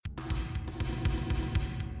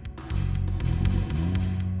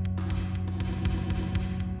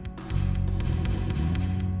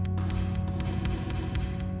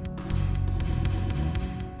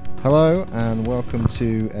Hello and welcome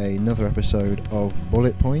to another episode of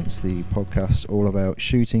Bullet Points, the podcast all about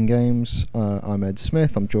shooting games. I'm Ed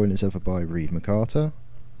Smith. I'm joined as ever by Reed McCarter.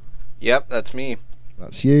 Yep, that's me.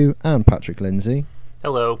 That's you, and Patrick Lindsay.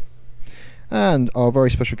 Hello. And our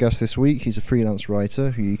very special guest this week, he's a freelance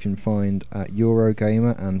writer who you can find at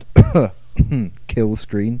Eurogamer and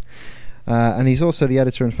Killscreen. And he's also the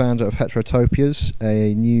editor and founder of Heterotopias,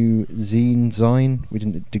 a new zine. We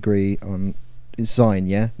didn't agree on... It's Zine,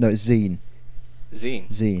 yeah? No, it's Zine. Zine.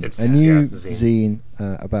 A new zine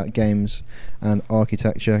about games and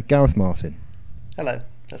architecture. Gareth Martin. Hello,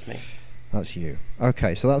 that's me. That's you.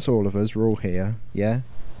 Okay, so that's all of us. We're all here, yeah?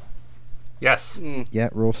 Yes. Yeah,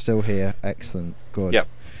 we're all still here. Excellent. Good. Yep.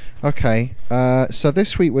 Okay, so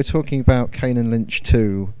this week we're talking about Kane and Lynch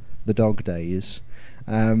 2, The Dog Days,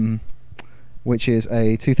 which is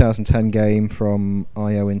a 2010 game from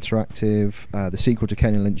IO Interactive, the sequel to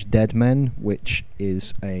Kane and Lynch Dead Men, which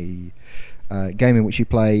is a game in which you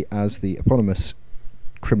play as the eponymous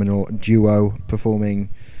criminal duo performing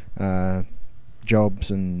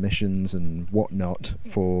jobs and missions and whatnot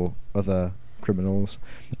for other criminals.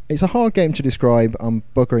 It's a hard game to describe. I'm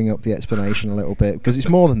buggering up the explanation a little bit because it's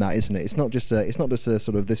more than that, isn't it? It's not just a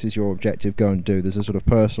sort of this is your objective, go and do. There's a sort of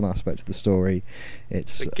personal aspect to the story.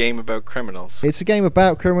 It's a game about criminals. It's a game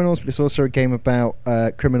about criminals, but it's also a game about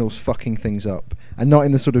criminals fucking things up, and not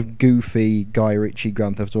in the sort of goofy Guy Ritchie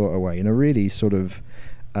Grand Theft Auto way. In a really sort of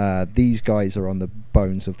these guys are on the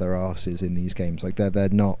bones of their arses in these games. Like they're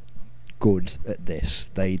not good at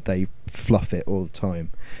this. They fluff it all the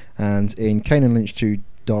time. And in Kane and Lynch 2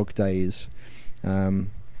 Dog Days,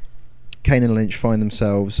 Kane and Lynch find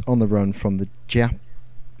themselves on the run from the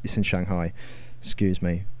it's in Shanghai,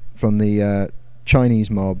 from the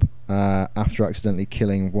Chinese mob after accidentally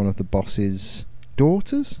killing one of the boss's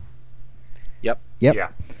daughters. Yep.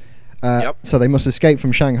 Yeah. So they must escape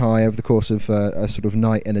from Shanghai over the course of a sort of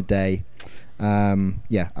night and a day.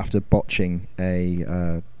 After botching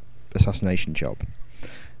a assassination job.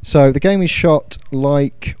 So the game is shot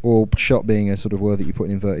being a sort of word that you put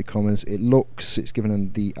in inverted commas. It's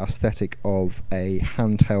given the aesthetic of a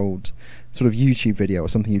handheld sort of YouTube video or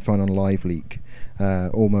something you'd find on LiveLeak,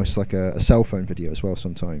 almost like a cell phone video as well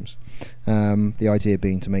sometimes. The idea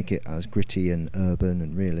being to make it as gritty and urban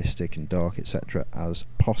and realistic and dark, etc. as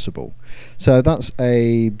possible. So that's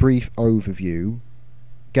a brief overview.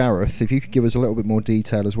 Gareth, if you could give us a little bit more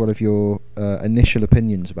detail as well of your initial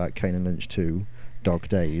opinions about Kane and Lynch 2 Dog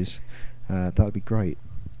Days, that would be great.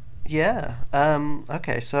 Yeah.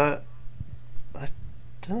 Okay, so I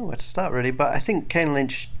don't know where to start really, but I think Kane and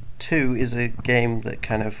Lynch 2 is a game that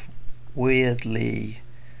kind of weirdly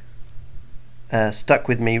stuck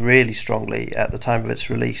with me really strongly at the time of its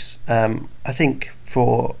release. I think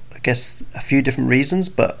for, I guess, a few different reasons,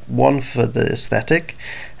 but one for the aesthetic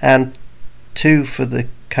and two for the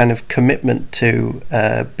kind of commitment to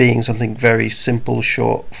being something very simple,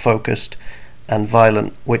 short, focused and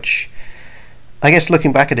violent, which I guess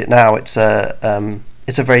looking back at it now, it's a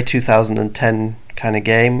very 2010 kind of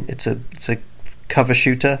game. It's a cover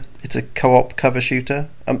shooter. It's a co-op cover shooter.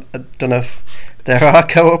 I don't know if there are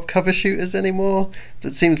co-op cover shooters anymore.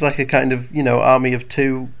 That seems like a kind of, army of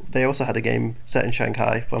two. They also had a game set in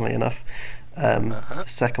Shanghai, funnily enough. The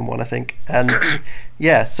second one, I think. And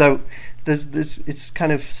yeah, so it's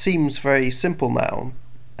kind of seems very simple now.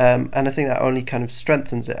 And I think that only kind of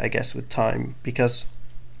strengthens it, I guess, with time, because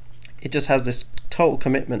it just has this total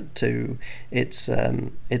commitment to its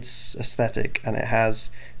aesthetic, and it has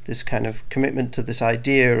this kind of commitment to this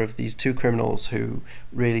idea of these two criminals who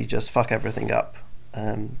really just fuck everything up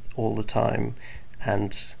all the time,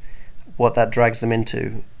 and what that drags them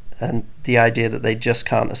into, and the idea that they just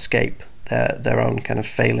can't escape their own kind of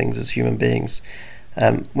failings as human beings,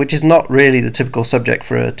 which is not really the typical subject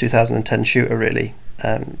for a 2010 shooter, really.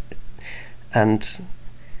 And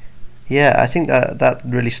yeah, I think that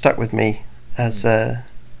really stuck with me as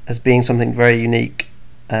being something very unique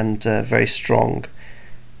and very strong.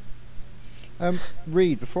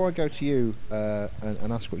 Reed, before I go to you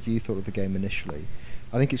and ask what you thought of the game initially,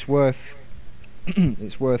 I think it's worth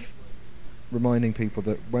reminding people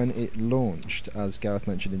that when it launched, as Gareth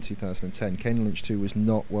mentioned in 2010, Kane and Lynch 2 was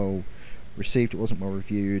not well received. It wasn't well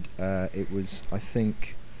reviewed. It was, I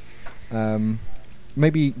think,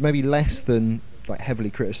 maybe less than like heavily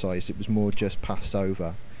criticised. It was more just passed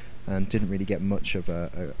over and didn't really get much of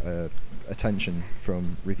a attention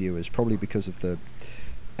from reviewers, probably because of the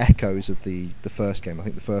echoes of the first game. I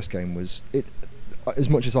think the first game was it. As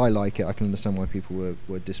much as I like it, I can understand why people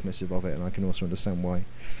were dismissive of it, and I can also understand why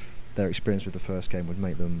their experience with the first game would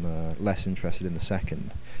make them less interested in the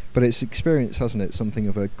second. But it's experienced, hasn't it, something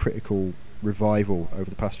of a critical revival over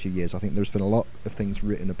the past few years. I think there's been a lot of things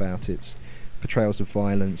written about its portrayals of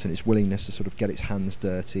violence and its willingness to sort of get its hands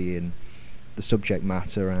dirty in the subject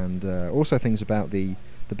matter, and also things about the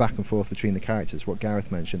back and forth between the characters, what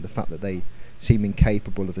Gareth mentioned, the fact that they seem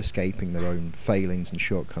incapable of escaping their own failings and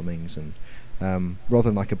shortcomings, and rather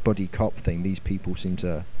than like a buddy cop thing, these people seem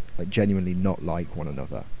to like genuinely not like one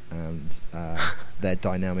another, and their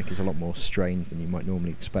dynamic is a lot more strained than you might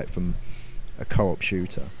normally expect from a co-op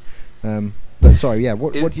shooter. But sorry, yeah,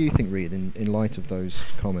 what do you think, Reed, in light of those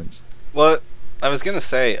comments? Well, I was going to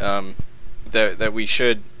say that we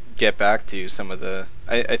should get back to some of the...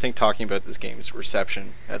 I think talking about this game's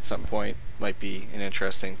reception at some point might be an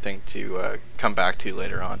interesting thing to come back to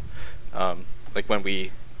later on. Like when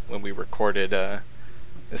we recorded...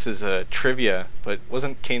 this is a trivia, but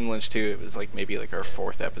wasn't Kane Lynch 2? It was like maybe like our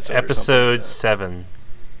 4th episode. Episode 7.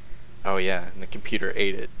 Oh yeah, and the computer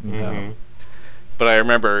ate it. Mm-hmm. But I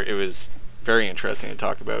remember it was very interesting to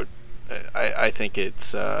talk about. I think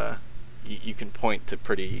it's you can point to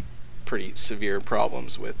pretty severe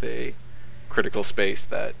problems with a critical space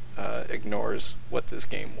that ignores what this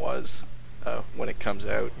game was when it comes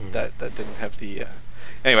out. Mm. That didn't have the.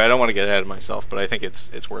 Anyway, I don't want to get ahead of myself, but I think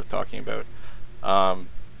it's worth talking about.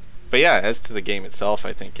 But yeah, as to the game itself,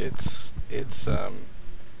 I think it's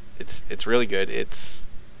really good. It's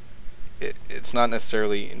not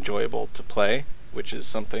necessarily enjoyable to play, which is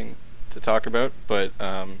something to talk about, but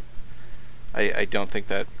I don't think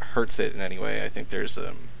that hurts it in any way. I think there's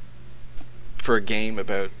for a game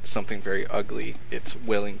about something very ugly, it's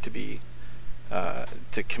willing to be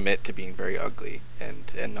to commit to being very ugly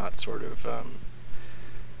and not sort of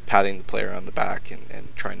patting the player on the back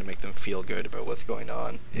and trying to make them feel good about what's going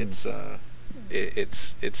on. Mm.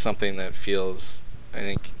 It's something that feels, I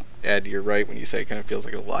think, Ed, you're right when you say it kind of feels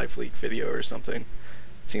like a live leak video or something.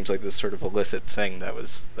 It seems like this sort of illicit thing that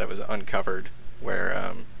was uncovered,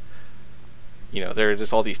 where there are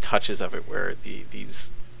just all these touches of it where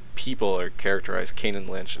these people are characterized. Kane and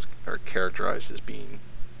Lynch are characterized as being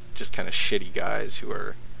just kind of shitty guys who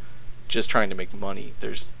are just trying to make money.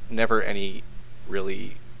 There's never any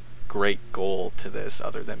really great goal to this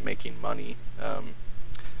other than making money.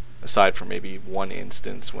 Aside from maybe one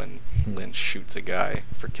instance when Lynch shoots a guy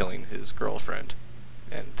for killing his girlfriend,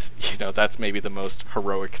 and that's maybe the most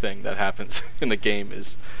heroic thing that happens in the game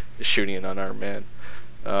is shooting an unarmed man.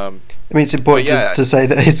 I mean, it's important to say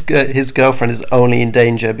that his girlfriend is only in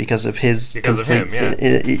danger because of him,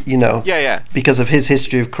 yeah. Because of his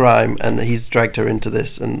history of crime, and he's dragged her into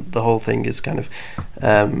this, and the whole thing is kind of,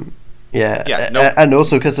 and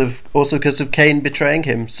also because of Kane betraying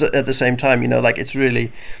him. So at the same time, it's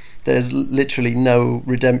really, there's literally no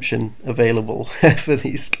redemption available for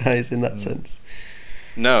these guys in that sense.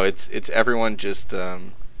 No, it's everyone just.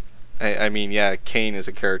 I mean, Kane is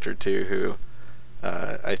a character too who.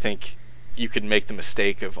 I think you could make the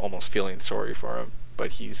mistake of almost feeling sorry for him,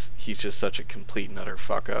 but he's just such a complete and utter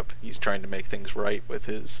fuck up. He's trying to make things right with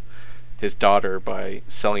his daughter by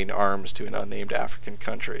selling arms to an unnamed African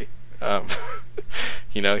country.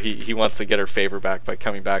 He wants to get her favor back by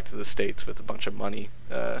coming back to the States with a bunch of money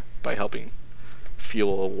by helping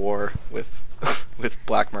fuel a war with with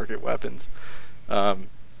black market weapons. But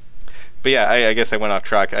yeah, I guess I went off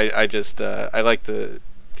track. I just I like the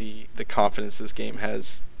confidence this game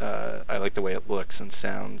has. I like the way it looks and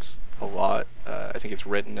sounds a lot. I think it's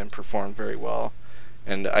written and performed very well,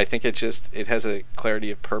 and I think it has a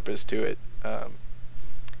clarity of purpose to it,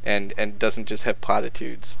 and doesn't just have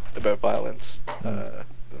platitudes about violence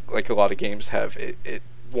like a lot of games have. It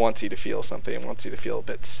wants you to feel something. It wants you to feel a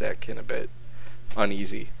bit sick and a bit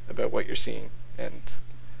uneasy about what you're seeing, and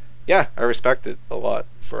I respect it a lot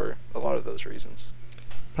for a lot of those reasons.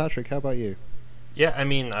 Patrick, how about you? Yeah, I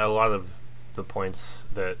mean, a lot of the points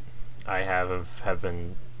that I have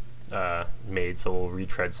been made, so we'll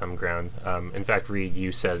retread some ground. In fact, Reed,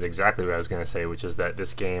 you said exactly what I was going to say, which is that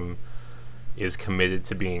this game is committed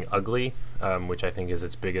to being ugly, which I think is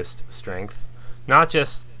its biggest strength. Not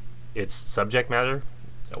just its subject matter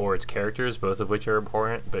or its characters, both of which are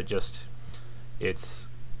important, but just it's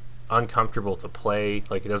uncomfortable to play.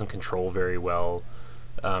 Like, it doesn't control very well.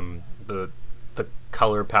 The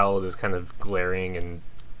color palette is kind of glaring and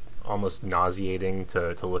almost nauseating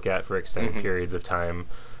to look at for extended periods of time.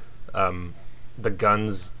 The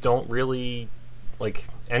guns don't really, like,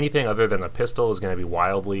 anything other than a pistol is going to be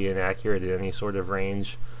wildly inaccurate at any sort of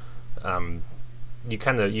range.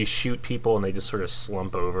 You shoot people and they just sort of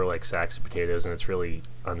slump over like sacks of potatoes, and it's really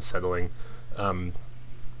unsettling. In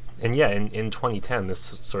 2010 this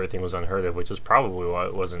sort of thing was unheard of, which is probably why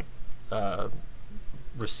it wasn't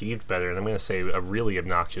received better. And I'm going to say a really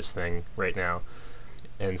obnoxious thing right now,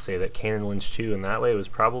 and say that Kane and Lynch 2 in that way was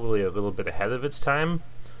probably a little bit ahead of its time,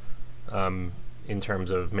 in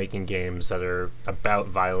terms of making games that are about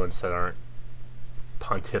violence that aren't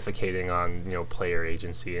pontificating on, you know, player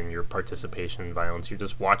agency and your participation in violence. You're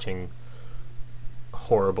just watching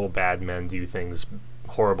horrible bad men do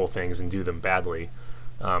horrible things and do them badly,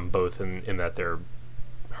 both in that they're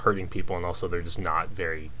hurting people and also they're just not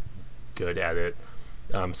very good at it.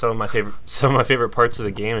 Some of my favorite parts of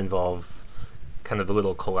the game involve kind of the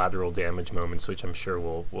little collateral damage moments, which I'm sure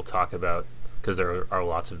we'll talk about, because there are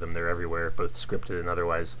lots of them. They're everywhere, both scripted and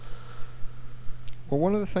otherwise. Well,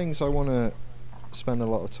 one of the things I want to spend a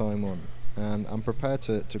lot of time on, and I'm prepared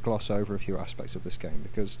to gloss over a few aspects of this game,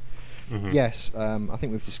 because yes, I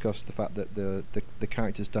think we've discussed the fact that the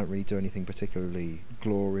characters don't really do anything particularly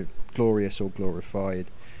glorious or glorified.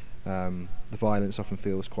 The violence often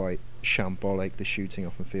feels quite shambolic. The shooting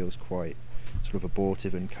often feels quite sort of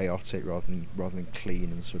abortive and chaotic, rather than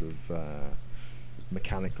clean and sort of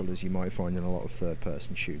mechanical, as you might find in a lot of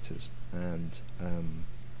third-person shooters. And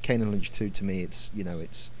Kane and Lynch 2, to me, it's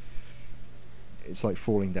like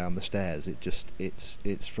falling down the stairs.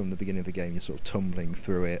 It's from the beginning of the game, you're sort of tumbling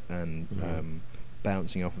through it and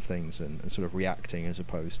bouncing off of things and sort of reacting as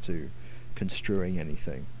opposed to construing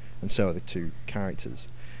anything. And so are the two characters.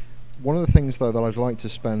 One of the things, though, that I'd like to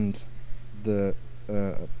spend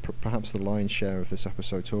perhaps the lion's share of this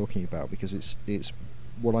episode talking about, because it's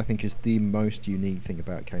what I think is the most unique thing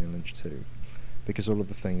about Kane and Lynch 2, because all of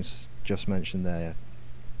the things just mentioned there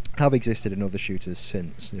have existed in other shooters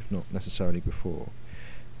since, if not necessarily before.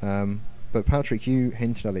 But Patrick, you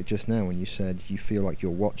hinted at it just now when you said you feel like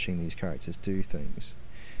you're watching these characters do things.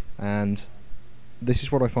 And this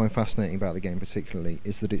is what I find fascinating about the game particularly,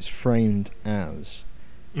 is that it's framed as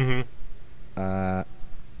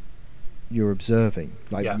you're observing.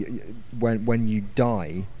 Like, when you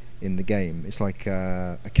die in the game, it's like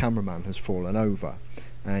a cameraman has fallen over,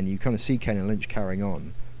 and you kind of see Kane and Lynch carrying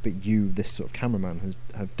on, but this sort of cameraman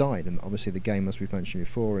have died. And obviously the game, as we've mentioned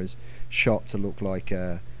before, is shot to look like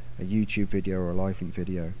a YouTube video or a Live Leak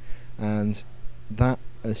video, and that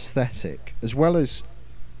aesthetic, as well as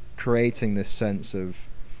creating this sense of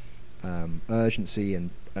urgency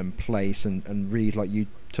and place and read, like you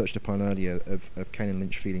touched upon earlier, of Kane and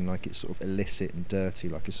Lynch feeling like it's sort of illicit and dirty,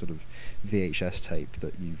 like a sort of VHS tape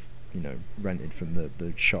that you've rented from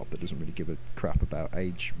the shop that doesn't really give a crap about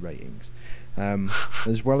age ratings.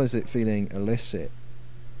 As well as it feeling illicit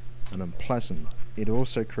and unpleasant, it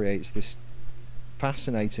also creates this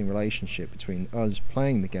fascinating relationship between us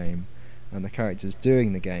playing the game and the characters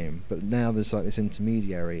doing the game, but now there's like this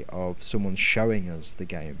intermediary of someone showing us the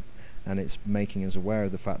game, and it's making us aware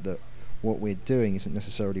of the fact that what we're doing isn't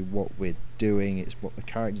necessarily what we're doing, it's what the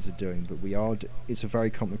characters are doing, but we are it's a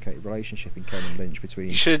very complicated relationship in Kane and Lynch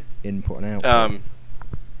between input and output.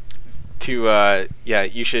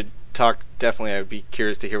 You should talk. Definitely, I would be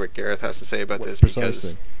curious to hear what Gareth has to say about this,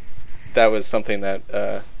 precisely. Because that was something that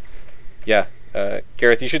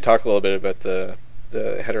Gareth, you should talk a little bit about the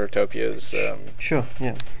Heterotopia's sure,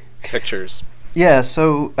 yeah, pictures. Yeah,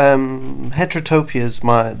 so Heterotopia's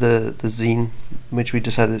the zine, which we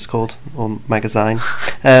decided it's called, or magazine,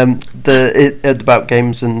 about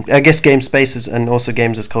games, and I guess game spaces and also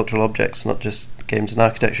games as cultural objects, not just games and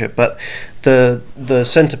architecture. But the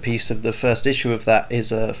centerpiece of the first issue of that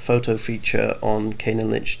is a photo feature on Kane and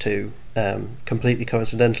Lynch 2, completely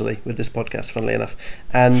coincidentally with this podcast, funnily enough,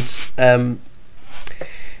 and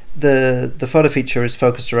the photo feature is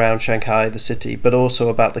focused around Shanghai, the city, but also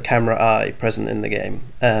about the camera eye present in the game.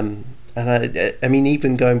 And I mean,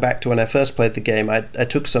 even going back to when I first played the game, I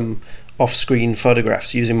took some off-screen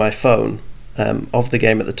photographs using my phone of the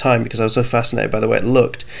game at the time, because I was so fascinated by the way it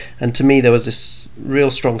looked. And to me, there was this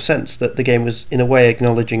real strong sense that the game was, in a way,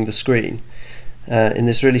 acknowledging the screen in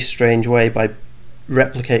this really strange way by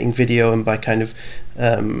replicating video and by kind of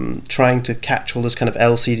trying to catch all those kind of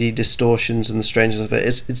LCD distortions and the strangeness of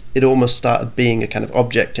it. It almost started being a kind of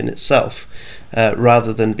object in itself,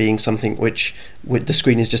 rather than being something which the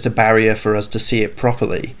screen is just a barrier for us to see it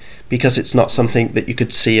properly, because it's not something that you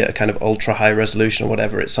could see at a kind of ultra high resolution or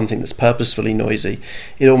whatever. It's something that's purposefully noisy.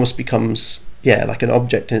 It almost becomes like an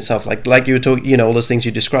object in itself, like you were talking, all those things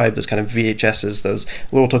you described, those kind of VHSs,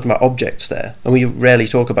 we're all talking about objects there, and we rarely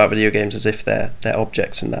talk about video games as if they're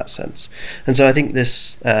objects in that sense. And so I think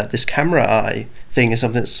this camera eye thing is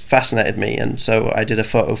something that's fascinated me, and so I did a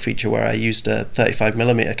photo feature where I used a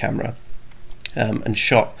 35mm camera and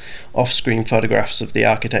shot off-screen photographs of the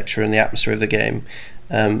architecture and the atmosphere of the game,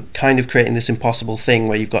 kind of creating this impossible thing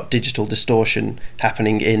where you've got digital distortion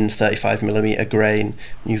happening in 35mm grain,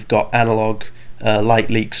 you've got analog light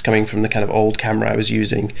leaks coming from the kind of old camera I was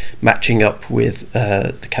using, matching up with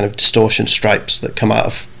the kind of distortion stripes that come out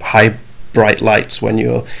of high bright lights when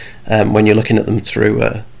you're looking at them through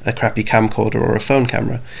a crappy camcorder or a phone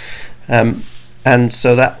camera. And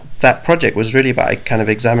so that project was really about kind of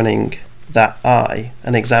examining that eye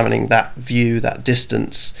and examining that view, that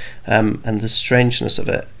distance, and the strangeness of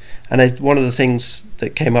it. And one of the things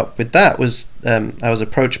that came up with that was I was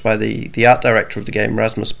approached by the art director of the game,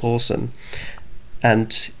 Rasmus Paulsen,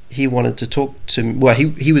 and he wanted to talk to me. Well,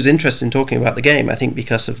 he was interested in talking about the game, I think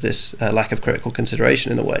because of this lack of critical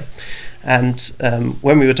consideration in a way. And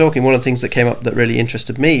when we were talking, one of the things that came up that really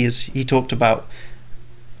interested me is he talked about,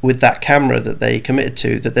 with that camera that they committed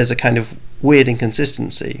to, that there's a kind of weird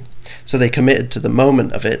inconsistency. So they committed to the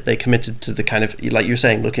moment of it, they committed to the kind of, like you're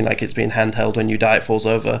saying, looking like it's being handheld, when you die it falls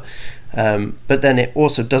over, but then it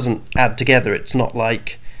also doesn't add together. It's not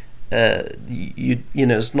like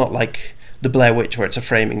it's not like the Blair Witch where it's a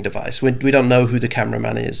framing device. We don't know who the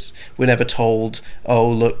cameraman is. We're never told, oh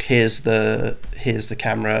look, here's the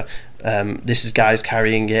camera, this is Guy's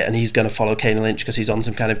carrying it and he's going to follow Kane Lynch because he's on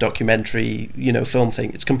some kind of documentary, film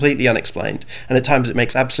thing. It's completely unexplained, and at times it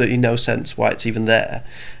makes absolutely no sense why it's even there.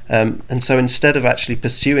 And so instead of actually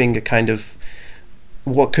pursuing a kind of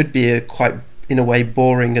what could be a quite, in a way,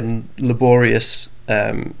 boring and laborious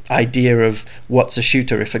idea of what's a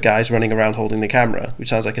shooter if a guy's running around holding the camera, which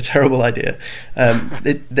sounds like a terrible idea,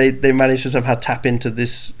 they managed to somehow tap into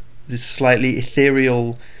this slightly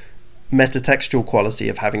ethereal metatextual quality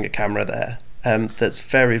of having a camera there, that's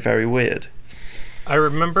very, very weird. I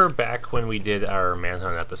remember back when we did our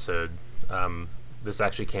Manhunt episode, this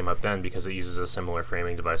actually came up then because it uses a similar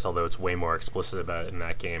framing device, although it's way more explicit about it in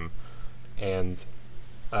that game. And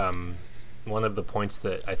one of the points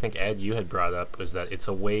that I think, Ed, you had brought up was that it's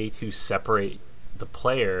a way to separate the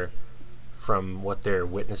player from what they're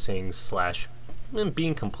witnessing /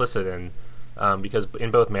 being complicit in, because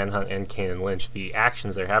in both Manhunt and Kane and Lynch, the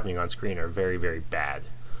actions that are happening on screen are very, very bad.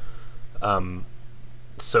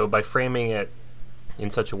 So by framing it in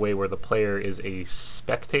such a way where the player is a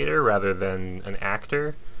spectator rather than an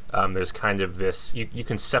actor, there's kind of this, you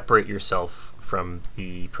can separate yourself from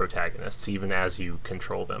the protagonists even as you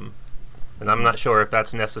control them. And I'm not sure if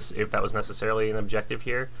that was necessarily an objective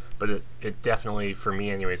here, but it definitely, for me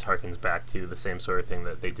anyways, harkens back to the same sort of thing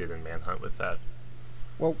that they did in Manhunt with that.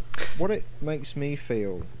 Well, what it makes me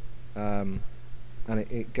feel, and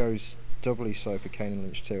it goes doubly so for Kane and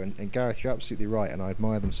Lynch too, and Gareth, you're absolutely right, and I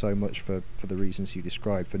admire them so much for the reasons you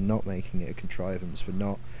described, for not making it a contrivance, for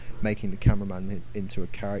not making the cameraman into a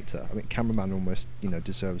character. I mean, cameraman almost,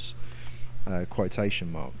 deserves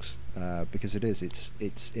quotation marks, because it's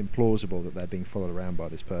implausible that they're being followed around by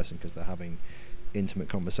this person because they're having intimate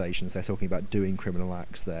conversations, they're talking about doing criminal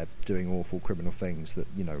acts, they're doing awful criminal things that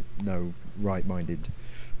no right-minded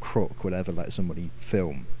crook would ever let somebody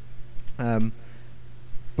film.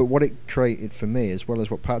 But what it created for me, as well as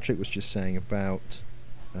what Patrick was just saying about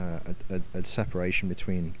a separation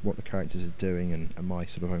between what the characters are doing and my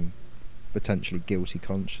sort of own potentially guilty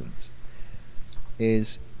conscience,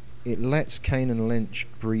 is it lets Kane and Lynch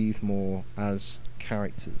breathe more as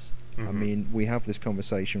characters. Mm-hmm. I mean, we have this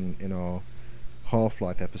conversation in our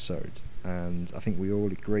Half-Life episode, and I think we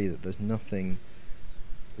all agree that there's nothing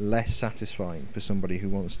less satisfying for somebody who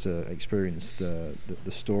wants to experience the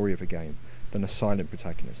story of a game than a silent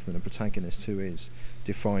protagonist, than a protagonist who is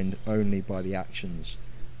defined only by the actions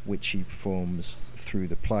which he performs through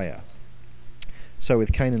the player. So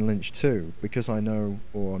with Kane and Lynch 2, because I know,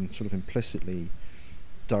 or I'm sort of implicitly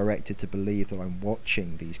directed to believe that I'm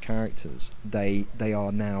watching these characters, they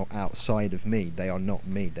are now outside of me. They are not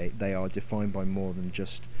me. They are defined by more than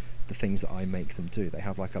just the things that I make them do. They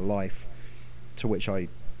have like a life to which I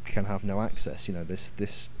can have no access.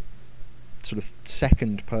 This sort of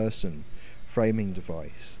second person framing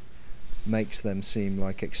device makes them seem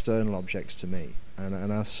like external objects to me, and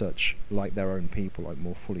as such like their own people, like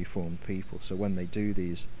more fully formed people. So when they do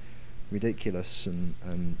these ridiculous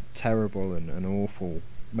and terrible and awful,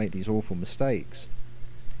 make these awful mistakes,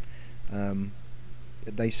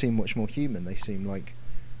 they seem much more human. They seem like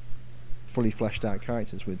fully fleshed out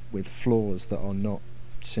characters with flaws that are not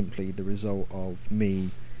simply the result of me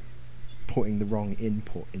putting the wrong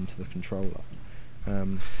input into the controller.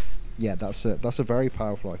 That's a very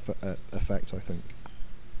powerful effect, I think.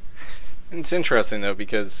 It's interesting though,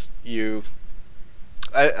 because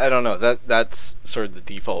I don't know, that's sort of the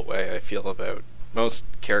default way I feel about most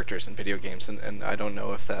characters in video games, and I don't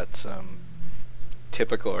know if that's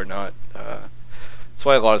typical or not. that's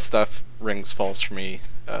why a lot of stuff rings false for me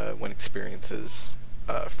when experiences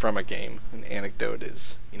from a game. An anecdote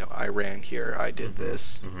is, I ran here, I did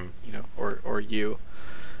this, or you,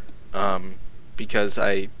 because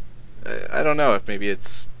I don't know if maybe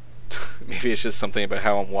it's just something about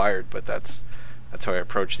how I'm wired, but that's how I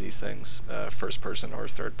approach these things. First person or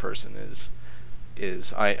third person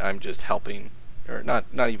is I'm just helping, or not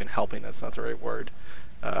even helping. That's not the right word.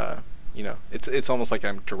 It's almost like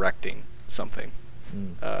I'm directing something.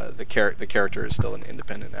 The character is still an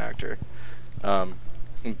independent actor,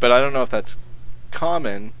 but I don't know if that's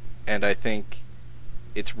common. And I think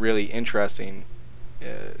it's really interesting.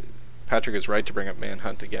 Patrick is right to bring up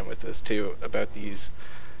Manhunt again with this too, about these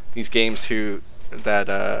games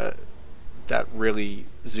that really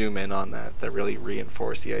zoom in on that really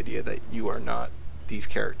reinforce the idea that you are not these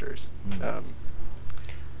characters.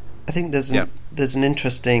 I think there's an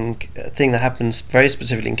interesting thing that happens very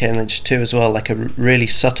specifically in Kane and Lynch 2 as well, like a really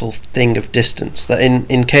subtle thing of distance. That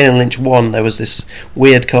in Kane and Lynch 1 there was this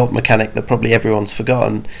weird co-op mechanic that probably everyone's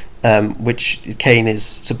forgotten, which Kane is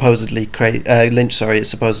supposedly Lynch is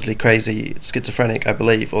supposedly crazy schizophrenic, I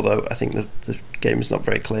believe, although I think the game is not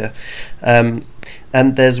very clear.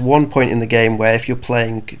 And there's one point in the game where if you're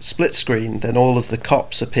playing split screen, then all of the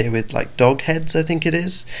cops appear with like dog heads, I think it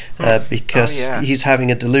is, because he's having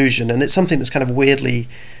a delusion, and it's something that's kind of weirdly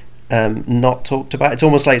not talked about. It's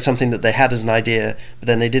almost like something that they had as an idea, but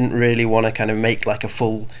then they didn't really want to kind of make like a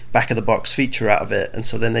full back of the box feature out of it, and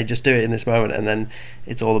so then they just do it in this moment, and then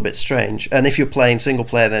it's all a bit strange. And if you're playing single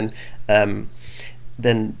player,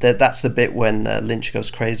 then that's the bit when Lynch goes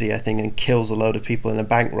crazy, I think, and kills a load of people in a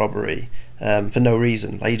bank robbery for no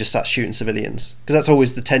reason. Like, he just starts shooting civilians, because that's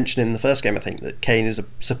always the tension in the first game, I think, that Kane is a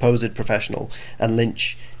supposed professional and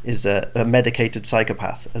Lynch is a medicated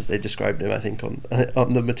psychopath, as they described him, I think, on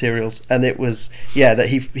the materials. And it was that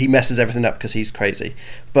he messes everything up because he's crazy.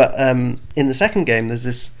 But in the second game there's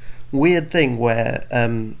this weird thing where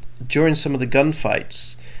during some of the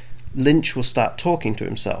gunfights Lynch will start talking to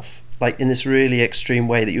himself, like in this really extreme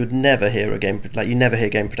way that you would never hear you never hear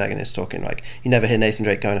game protagonists talking. Like, you never hear Nathan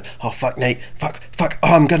Drake going, "Oh fuck Nate, fuck,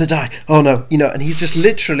 oh I'm gonna die, oh no," and he's just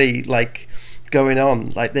literally like going on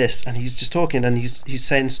like this, and he's just talking, and he's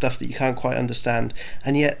saying stuff that you can't quite understand,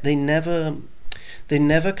 and yet they never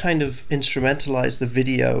kind of instrumentalize the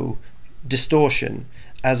video distortion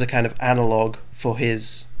as a kind of analog for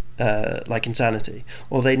his like insanity,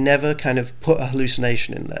 or they never kind of put a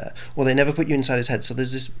hallucination in there, or they never put you inside his head. So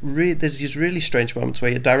there's these really strange moments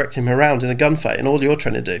where you're directing him around in a gunfight, and all you're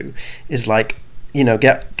trying to do is like,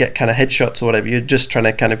 get kind of headshots or whatever. You're just trying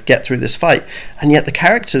to kind of get through this fight, and yet the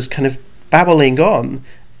character's kind of babbling on,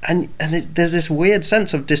 and there's this weird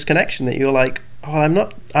sense of disconnection that you're like, oh,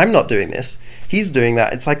 I'm not doing this, he's doing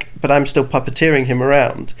that. It's like, but I'm still puppeteering him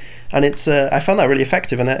around. And it's I found that really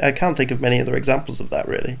effective, and I can't think of many other examples of that,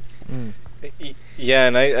 really. Yeah,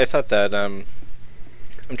 and I thought that I'm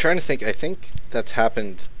trying to think. I think that's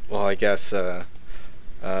happened. Well, I guess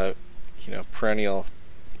perennial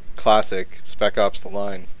classic Spec Ops: The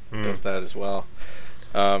Line does that as well.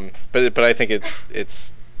 But I think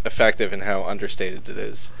it's effective in how understated it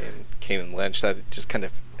is in Kane and Lynch, that it just kind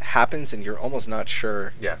of happens, and you're almost not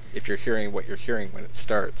sure if you're hearing what you're hearing when it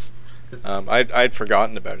starts. I'd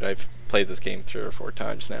forgotten about it. I've played this game 3 or 4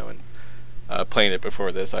 times now, and playing it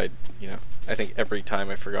before this, I think every time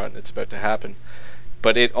I've forgotten it's about to happen.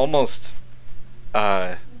 But it almost,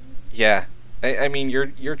 I mean,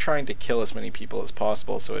 you're trying to kill as many people as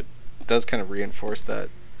possible, so it does kind of reinforce that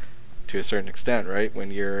to a certain extent, right?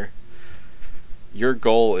 When your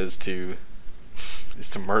goal is to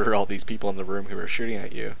murder all these people in the room who are shooting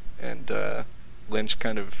at you, and Lynch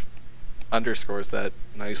kind of underscores that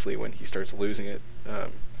nicely when he starts losing it,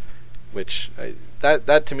 which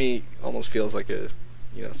that to me almost feels like a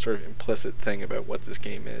sort of implicit thing about what this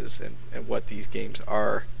game is and what these games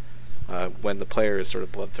are, when the player is sort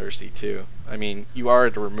of bloodthirsty too. I mean, you are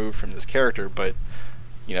removed from this character, but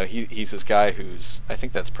he's this guy who's, I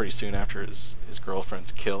think that's pretty soon after his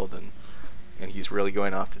girlfriend's killed, and he's really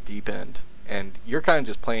going off the deep end, and you're kind of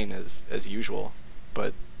just playing as usual,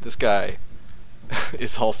 but this guy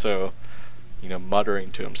is also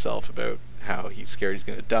muttering to himself about how he's scared he's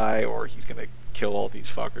going to die, or he's going to kill all these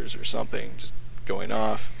fuckers or something, just going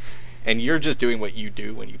off. And you're just doing what you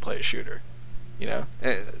do when you play a shooter, And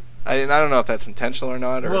I don't know if that's intentional or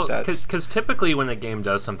not, or if that's... Because typically when a game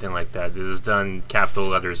does something like that, it is done capital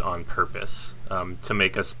letters on purpose, to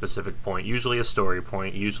make a specific point, usually a story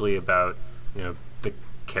point, usually about, the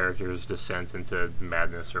character's descent into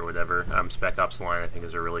madness or whatever. Spec Ops: The Line, I think,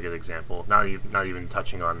 is a really good example. Not even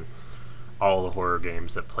touching on all the horror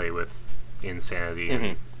games that play with insanity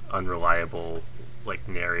and unreliable like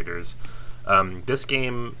narrators. This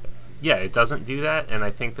game, yeah, it doesn't do that, and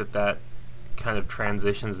I think that kind of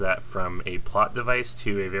transitions that from a plot device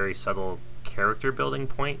to a very subtle character building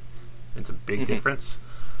point. It's a big difference,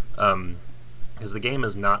 because the game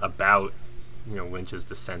is not about Lynch's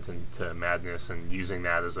descent into madness and using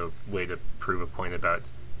that as a way to prove a point about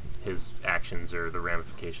his actions or the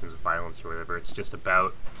ramifications of violence or whatever. It's just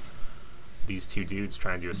about these two dudes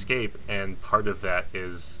trying to escape, and part of that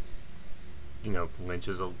is Lynch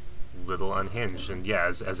is a little unhinged, and yeah,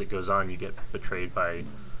 as it goes on, you get betrayed by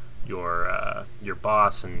your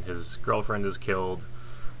boss, and his girlfriend is killed.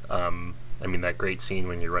 I mean, that great scene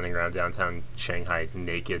when you're running around downtown Shanghai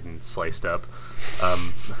naked and sliced up.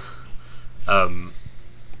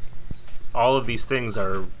 All of these things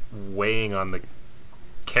are weighing on the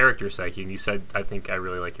character psyche, and you said, I think I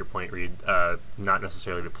really like your point, Reed, not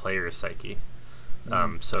necessarily the player's psyche.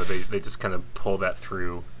 So they just kind of pull that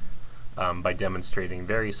through by demonstrating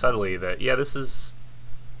very subtly that, yeah, this is...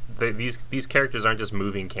 These characters aren't just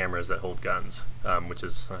moving cameras that hold guns, which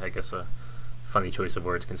is, I guess, a funny choice of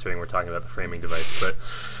words considering we're talking about the framing device. But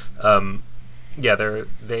yeah,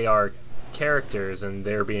 they are characters, and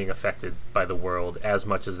they're being affected by the world as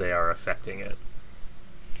much as they are affecting it.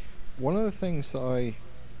 One of the things that I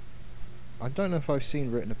don't know if I've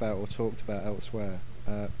seen written about or talked about elsewhere,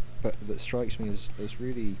 but that strikes me as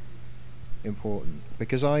really important,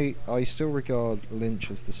 because I still regard Lynch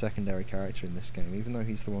as the secondary character in this game, even though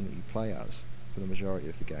he's the one that you play as for the majority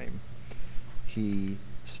of the game. He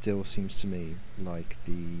still seems to me like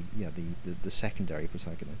the secondary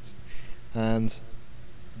protagonist, and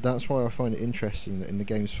that's why I find it interesting that in the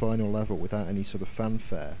game's final level, without any sort of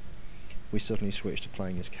fanfare, we suddenly switch to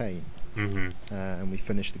playing as Kane, and we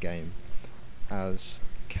finish the game as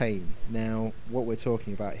Kane. Now, what we're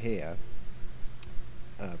talking about here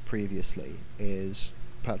previously is,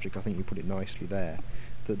 Patrick, I think you put it nicely there,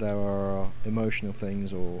 that there are emotional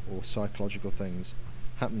things or psychological things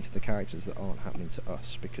happening to the characters that aren't happening to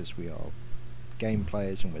us, because we are game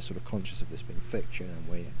players and we're sort of conscious of this being fiction, and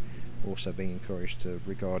we're also being encouraged to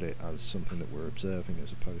regard it as something that we're observing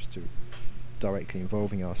as opposed to directly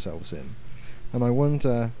involving ourselves in. And I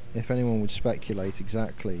wonder if anyone would speculate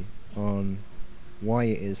exactly on why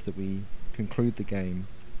it is that we conclude the game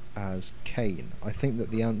as Kane. I think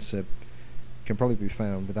that the answer can probably be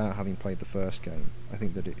found without having played the first game. I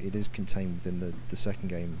think that it is contained within the second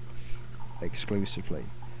game exclusively,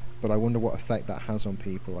 but I wonder what effect that has on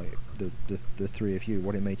people, like the three of you,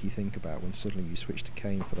 what it made you think about when suddenly you switched to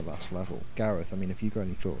Kane for the last level. Gareth, I mean, have you got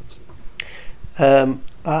any thoughts?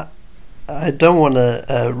 I don't want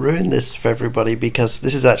to ruin this for everybody, because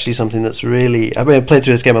this is actually something that's really... I mean, I've played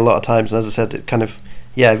through this game a lot of times, and as I said, it kind of...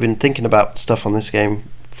 Yeah, I've been thinking about stuff on this game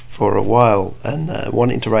for a while, and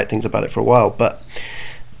wanting to write things about it for a while, but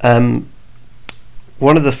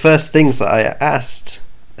one of the first things that I asked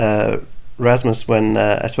Rasmus when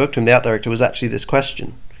I spoke to him, the art director, was actually this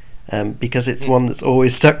question, because it's one that's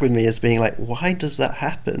always stuck with me as being like, why does that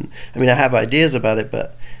happen? I mean, I have ideas about it,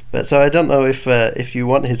 but so I don't know if you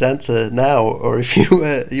want his answer now, or if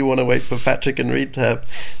you want to wait for Patrick and Reed to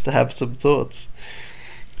have some thoughts.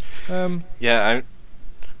 Yeah,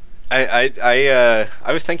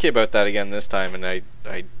 I was thinking about that again this time, and I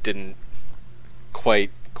didn't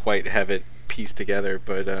quite have it pieced together,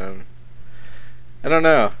 but I don't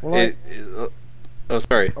know. Well, oh,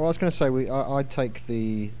 sorry. Well, I was going to say I'd take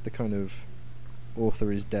the kind of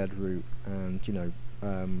author is dead route, and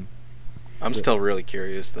I'm still really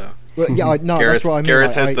curious, though. Well, yeah, no, Gareth, that's what I mean.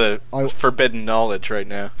 Gareth has the forbidden knowledge right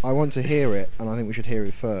now. I want to hear it, and I think we should hear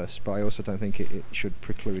it first, but I also don't think it should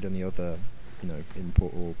preclude any other,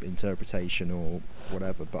 input or interpretation or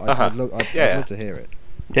whatever. But I'd love to hear it.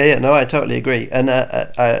 Yeah, no, I totally agree, and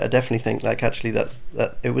I definitely think, like, actually that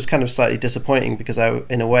it was kind of slightly disappointing, because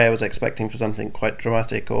in a way I was expecting for something quite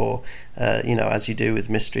dramatic, or as you do with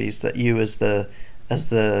mysteries, that you as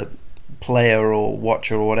the player or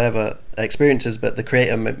watcher or whatever experiences, but the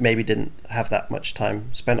creator maybe didn't have that much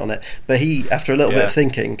time spent on it. But he, after a little bit of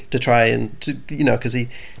thinking to try and because he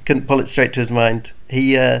couldn't pull it straight to his mind,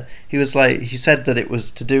 he was like, he said that it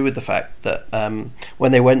was to do with the fact that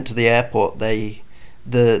when they went to the airport, the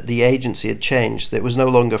agency had changed. It was no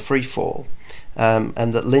longer Freefall,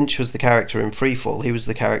 and that Lynch was the character in Freefall. He was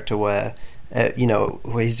the character where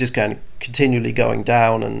where he's just kind of continually going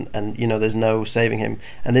down, and there's no saving him.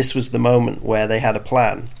 And this was the moment where they had a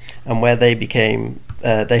plan, and where they became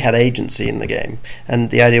they had agency in the game. And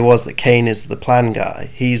the idea was that Kane is the plan guy.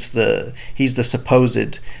 He's the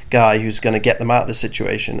supposed guy who's going to get them out of the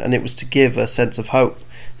situation. And it was to give a sense of hope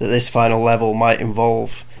that this final level might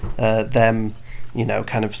involve them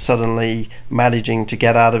kind of suddenly managing to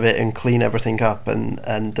get out of it and clean everything up, and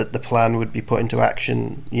that the plan would be put into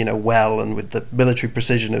action, well, and with the military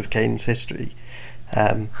precision of Kane's history.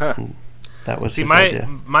 And that was his idea.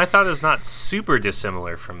 My thought is not super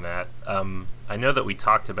dissimilar from that. I know that we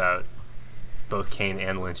talked about both Kane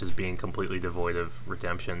and Lynch as being completely devoid of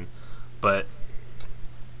redemption, but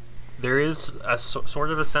there is a sort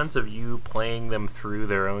of a sense of you playing them through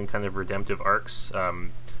their own kind of redemptive arcs.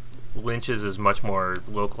 Lynch's is much more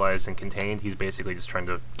localized and contained. He's basically just trying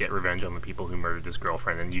to get revenge on the people who murdered his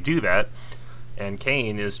girlfriend, and you do that. And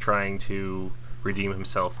Kane is trying to redeem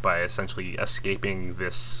himself by essentially escaping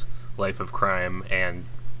this life of crime and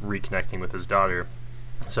reconnecting with his daughter.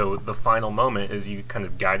 So the final moment is you kind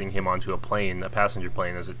of guiding him onto a plane, a passenger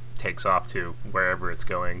plane, as it takes off to wherever it's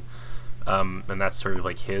going. And that's sort of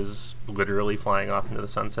like his literally flying off into the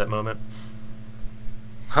sunset moment.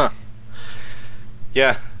 Huh.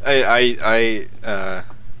 Yeah, I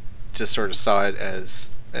just sort of saw it as,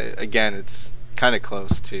 again, it's kind of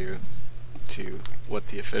close to what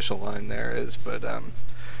the official line there is, but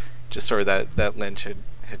just sort of that Lynch had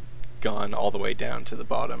gone all the way down to the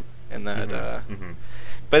bottom, and that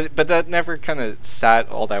but that never kind of sat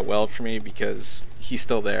all that well for me, because he's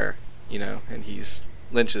still there, and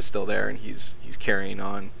Lynch is still there, and he's carrying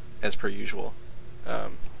on as per usual.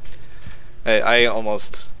 I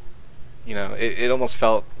almost, it almost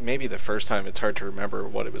felt, maybe the first time, it's hard to remember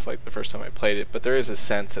what it was like the first time I played it, but there is a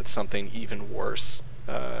sense that something even worse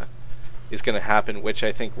is going to happen, which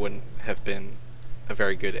I think wouldn't have been a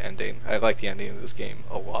very good ending. I like the ending of this game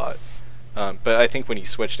a lot, but I think when you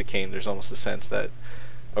switch to Kane, there's almost a sense that,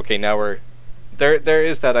 okay, now there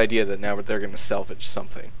is that idea that now they're going to salvage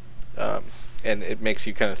something, and it makes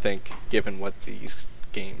you kind of think, given what these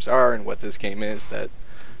games are and what this game is, that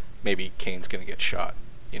maybe Kane's going to get shot,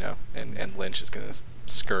 and Lynch is going to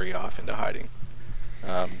scurry off into hiding.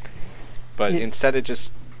 But instead,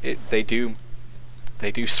 they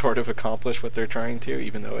do sort of accomplish what they're trying to,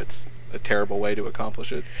 even though it's a terrible way to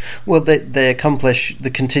accomplish it. Well, they accomplish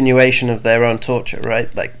the continuation of their own torture,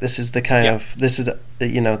 right? Like, this is the kind of, this is,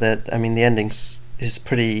 the endings is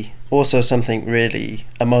pretty, also something really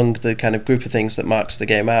among the kind of group of things that marks the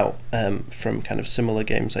game out from kind of similar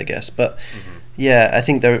games, I guess. But yeah, I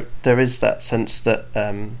think there is that sense that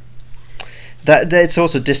that it's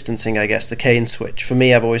also distancing, I guess, the Kane switch. For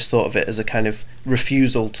me, I've always thought of it as a kind of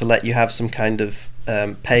refusal to let you have some kind of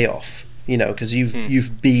payoff, because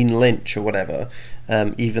you've been Lynch or whatever,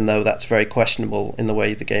 even though that's very questionable in the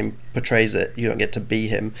way the game portrays it. You don't get to be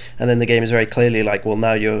him, and then the game is very clearly like, well,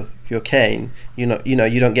 now you're Kane. You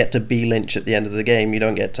don't get to be Lynch at the end of the game. You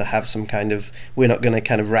don't get to have some kind of, we're not going to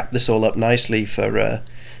kind of wrap this all up nicely for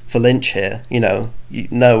Lynch here.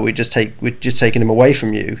 No, we're just taking him away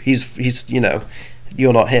from you. He's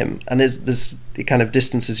you're not him, and it kind of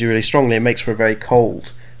distances you really strongly. It makes for a very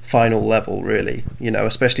cold final level, really,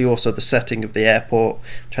 especially also the setting of the airport,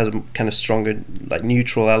 which has a kind of stronger, like,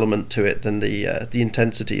 neutral element to it than the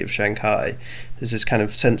intensity of Shanghai. There's this kind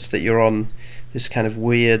of sense that you're on this kind of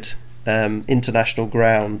weird international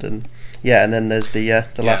ground, and then there's the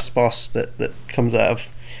last boss that comes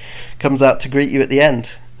out to greet you at the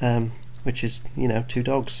end, which is 2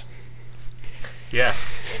 dogs. Yeah.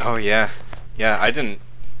 Oh yeah.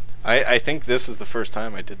 I think this was the first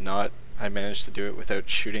time I managed to do it without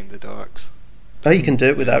shooting the dogs. Oh, you can do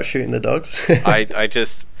it without shooting the dogs?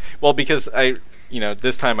 Because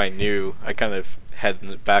this time I knew, I kind of had in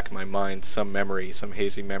the back of my mind some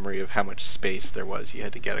hazy memory of how much space there was you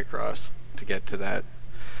had to get across to get to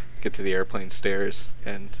the airplane stairs,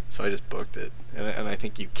 and so I just booked it, and I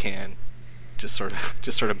think you can just sort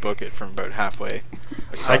of book it from about halfway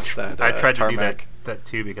across that I tried tarmac. to do that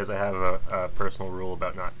too, because I have a personal rule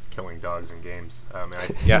about not killing dogs in games.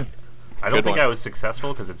 I don't think I was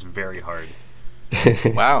successful because it's very hard.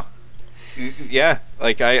 Wow. Yeah,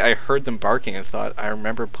 like I heard them barking and thought, I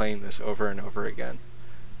remember playing this over and over again.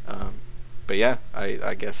 But yeah,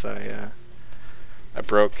 I guess I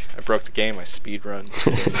broke the game. I speed run.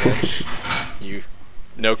 You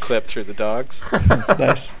no clip through the dogs.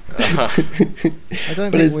 Nice. I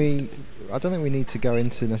don't think we need to go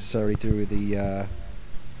into necessarily through the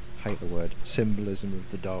hate the word symbolism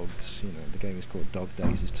of the dogs. The game is called Dog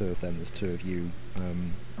Days. There's 2 of them. There's 2 of you.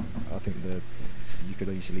 I think you could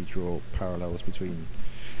easily draw parallels between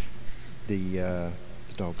the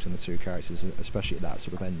dogs and the 2 characters, especially at that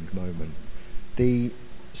sort of end moment. The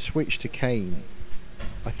switch to Kane,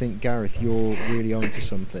 I think, Gareth, you're really onto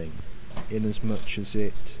something, in as much as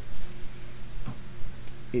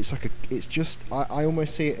I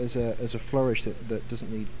almost see it as a flourish that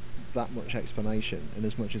doesn't need that much explanation, in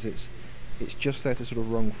as much as it's it's just there to sort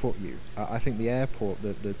of wrong foot you. I think the airport,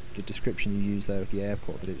 the description you use there of the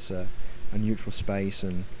airport, that it's a neutral space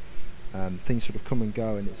and things sort of come and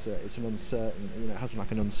go, and it's an uncertain, it has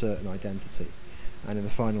like an uncertain identity. And in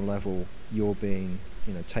the final level, you're being,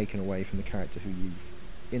 taken away from the character who you,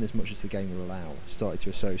 in as much as the game will allow, started to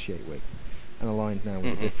associate with, and aligned now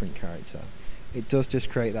with a different character. It does just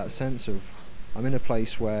create that sense of, I'm in a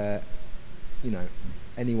place where,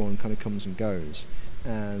 anyone kind of comes and goes,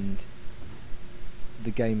 and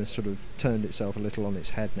the game has sort of turned itself a little on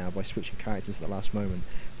its head now by switching characters at the last moment.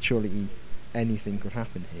 Surely anything could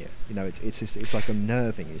happen here. It's like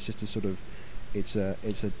unnerving. It's just a sort of, it's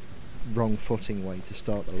a wrong footing way to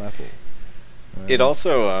start the level. It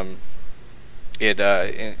also,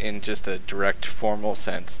 in just a direct formal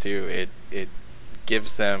sense too, it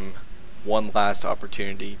gives them one last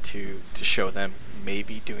opportunity to show them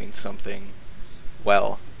maybe doing something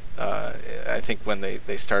well. I think when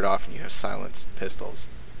they start off and you have silenced pistols,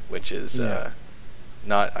 which is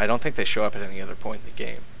not, I don't think they show up at any other point in the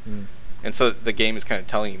game. And so the game is kind of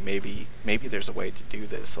telling you maybe there's a way to do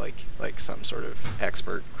this, like some sort of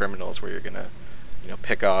expert criminals where you're gonna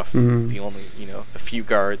pick off the only a few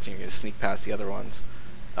guards and you're gonna sneak past the other ones,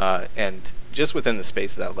 and just within the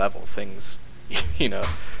space of that level, things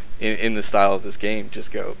in the style of this game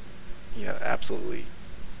just go absolutely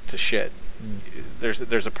to shit.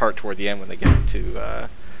 There's a part toward the end when they get into a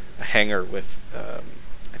hangar with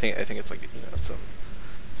I think it's like some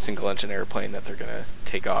single engine airplane that they're gonna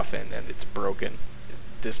take off in, and it's broken,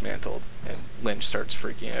 dismantled, and Lynch starts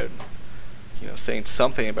freaking out, saying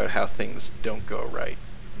something about how things don't go right,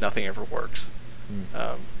 nothing ever works,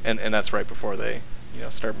 and that's right before they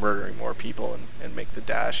start murdering more people and make the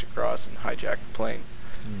dash across and hijack the plane.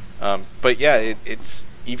 But yeah, it's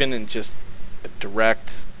even in just a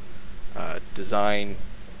direct design,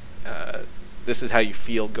 this is how you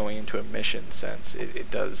feel going into a mission sense. It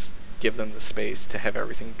does give them the space to have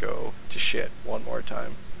everything go to shit one more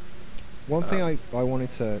time. One thing I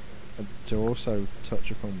wanted to also touch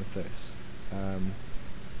upon with this,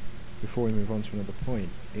 before we move on to another point,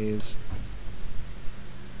 is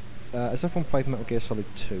has everyone played Metal Gear Solid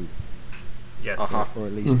 2? Yes. Or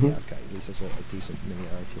at least, at least there's a decent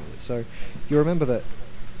familiarity with it. So you remember that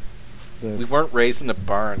we weren't raised in a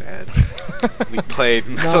barn, Ed. We played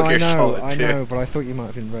Metal Gear Solid 2. I know, but I thought you might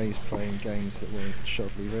have been raised playing games that weren't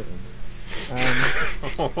sharply written.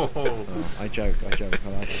 I joke. I like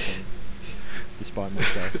it, despite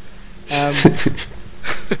myself.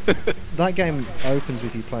 That game opens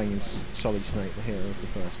with you playing as Solid Snake, the hero of the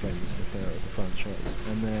first game, the hero of the franchise,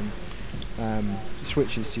 and then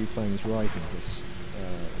switches to you playing as Raiden, this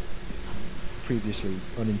previously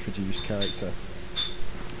unintroduced character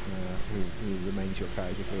who remains your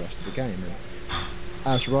character for the rest of the game. And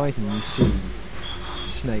as Raiden, you see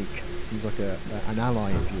Snake. He's like an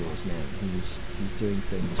ally of yours now. He's doing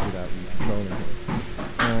things without you controlling him.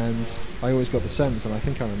 And I always got the sense, and I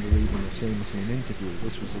think I remember reading or seeing this in an interview,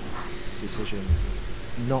 this was a decision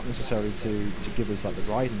not necessarily to give us like the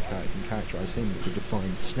Raiden character and characterise him, but to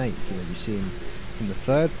define Snake. You see him from the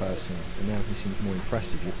third person, and now he seems more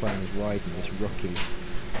impressive. You're playing as Raiden, this rookie,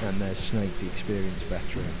 and there's Snake, the experienced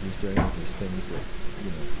veteran. He's doing all these things that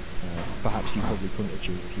perhaps you probably couldn't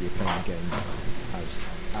achieve if you were playing a game as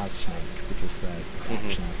Snake, because their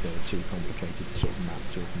actions they're too complicated to sort of map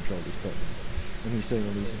to or control these buttons. And he's doing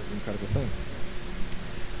all these incredible things.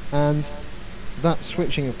 And that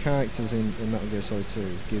switching of characters in Metal Gear Solid 2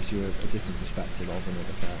 gives you a different perspective of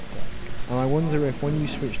another character. And I wonder if when you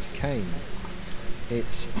switch to Kane,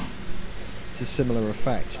 it's a similar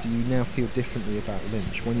effect. Do you now feel differently about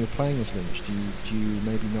Lynch? When you're playing as Lynch, do you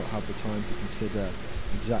maybe not have the time to consider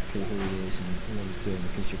exactly who he is and what he's doing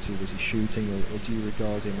because you're too busy shooting, or do you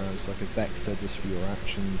regard him as like a vector just for your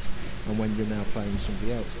actions? And when you're now playing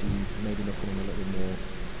somebody else, do you maybe look at him a little bit more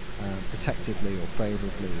protectively or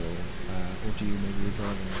favourably, or do you maybe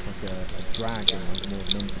regard him as like a drag and like more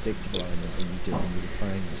of an unpredictable element than you did when you were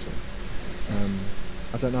playing as him?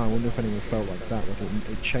 I don't know, I wonder if anyone felt like that, whether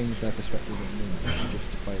it changed their perspective on Lynch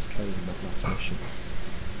just to play as Kane in that last mission.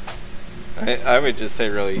 I would just say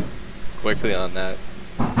really quickly on that,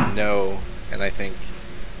 no, and I think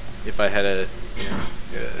if I had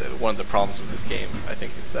one of the problems with this game, I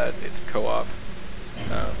think is that it's co-op,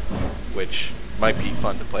 which might be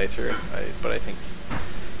fun to play through, but I think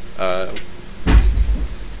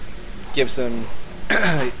gives them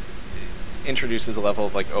introduces a level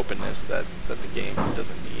of like openness that the game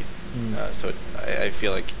doesn't need. So I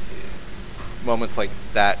feel like moments like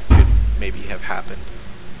that could maybe have happened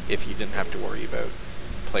if you didn't have to worry about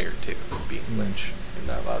player 2 being Lynch in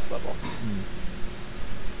that last level.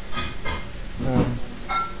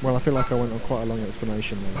 Well, I feel like I went on quite a long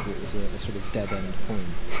explanation there. It was a sort of dead-end point.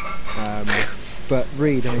 But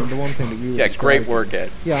Reed, I mean, the one thing that you were great work, Ed.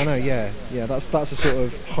 Yeah, I know. Yeah. That's a sort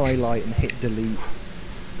of highlight and hit delete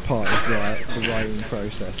part of the writing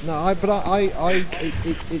process. No,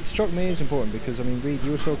 it struck me as important because I mean, Reed,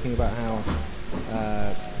 you were talking about how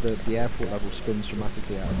the airport level spins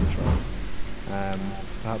dramatically out of control.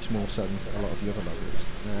 Perhaps more so than a lot of the other levels,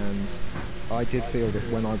 and I did feel that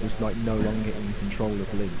when I was like no longer in control of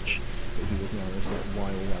Lynch, that he was now a sort of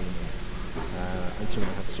wild element, and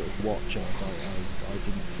someone I had to sort of watch, and I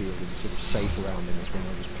didn't feel as sort of safe around him as when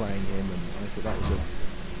I was playing him, and I thought that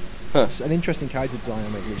was an interesting character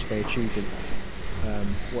dynamic which they achieved in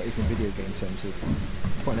what is in video game terms of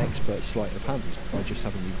quite an expert sleight of hand by just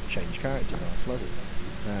having you change character at last level.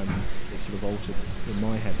 It sort of altered in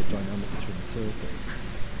my head the dynamic between the two of them.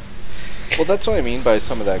 Well, that's what I mean by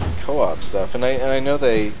some of that co-op stuff, and I know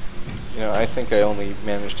they, I think I only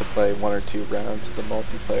managed to play 1 or 2 rounds of the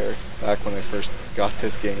multiplayer back when I first got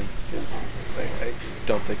this game, because I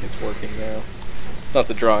don't think it's working now. It's not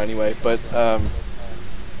the draw anyway, but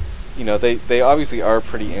they obviously are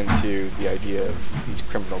pretty into the idea of these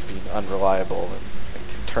criminals being unreliable and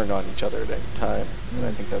can turn on each other at any time, and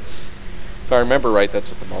I think that's, if I remember right, that's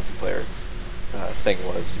what the multiplayer thing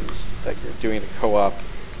was that you're doing a co-op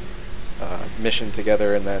mission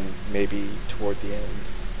together, and then maybe toward the end,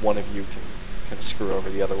 one of you can kind of screw over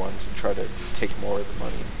the other ones and try to take more of the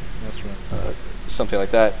money. That's right. Something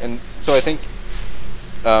like that. And so I think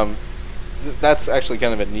that's actually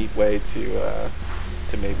kind of a neat way to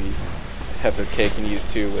maybe have their cake and eat it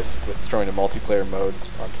too with throwing a multiplayer mode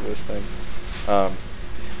onto this thing.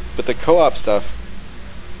 But the co-op stuff,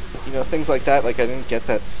 things like that, like I didn't get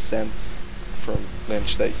that sense from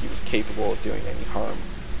Lynch that he was capable of doing any harm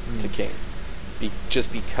to Kane,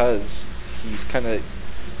 just because he's kind of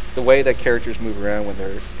the way that characters move around when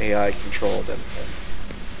they're AI controlled and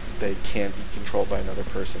they can't be controlled by another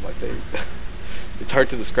person. Like it's hard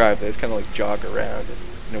to describe. They just kind of like jog around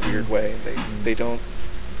in a weird way, and they don't.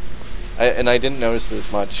 I didn't notice it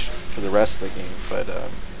as much for the rest of the game, but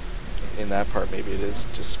in that part, maybe it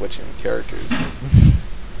is just switching characters.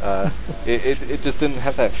 It just didn't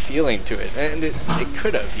have that feeling to it, and it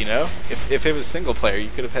could have, if it was single player, you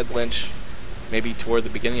could have had Lynch maybe toward the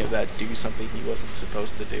beginning of that do something he wasn't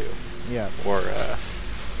supposed to do. Yeah. Or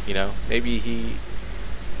maybe he,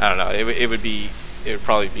 I don't know, it would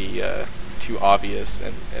probably be too obvious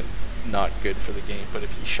and not good for the game. But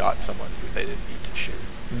if he shot someone who they didn't need to shoot,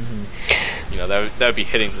 that would be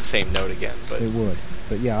hitting the same note again. But it would.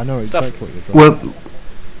 But yeah, I know exactly what you're driving.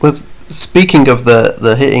 Well, speaking of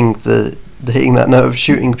the hitting hitting that note of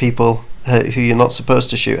shooting people who you're not supposed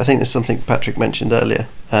to shoot, I think there's something Patrick mentioned earlier,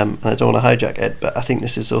 and I don't want to hijack Ed, but I think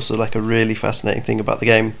this is also like a really fascinating thing about the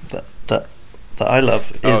game that I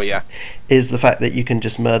love is the fact that you can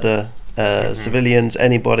just murder civilians,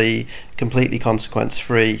 anybody, completely consequence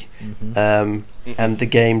free, and the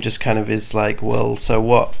game just kind of is like, well, so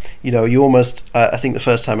what? You almost, I think the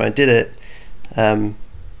first time I did it,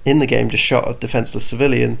 in the game, just shot a defenseless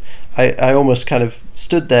civilian. I almost kind of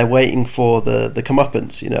stood there waiting for the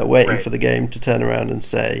comeuppance, waiting for the game to turn around and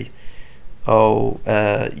say, oh,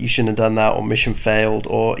 you shouldn't have done that, or mission failed,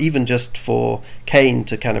 or even just for Kane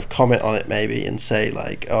to kind of comment on it maybe and say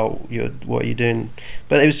like, oh, what are you doing?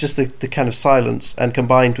 But it was just the kind of silence, and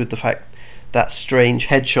combined with the fact that strange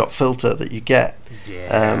headshot filter that you get,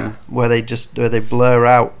 where they blur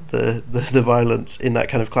out the violence in that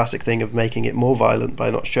kind of classic thing of making it more violent by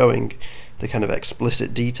not showing the kind of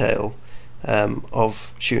explicit detail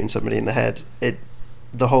of shooting somebody in the head.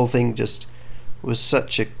 The whole thing just was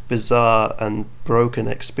such a bizarre and broken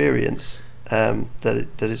experience that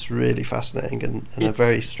it's really fascinating and a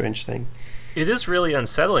very strange thing. It is really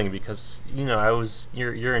unsettling because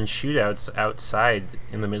you're in shootouts outside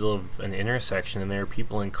in the middle of an intersection, and there are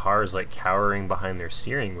people in cars like cowering behind their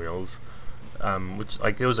steering wheels, which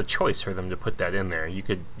like it was a choice for them to put that in there. You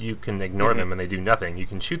can ignore them and they do nothing. You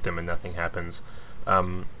can shoot them and nothing happens.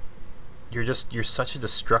 You're such a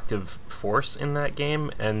destructive force in that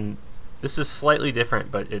game, and this is slightly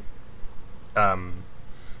different, but it kind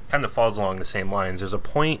of falls along the same lines. There's a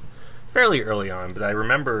point fairly early on, but I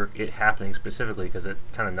remember it happening specifically because it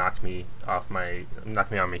kind of knocked me on my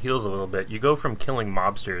heels a little bit. You go from killing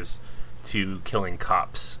mobsters to killing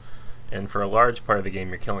cops, and for a large part of the game,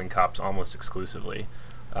 you're killing cops almost exclusively.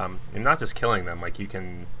 And not just killing them, like you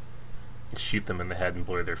can shoot them in the head and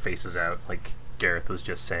blur their faces out, like Gareth was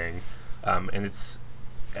just saying. And it's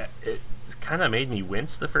kind of made me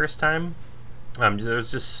wince the first time.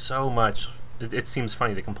 There's just so much. It seems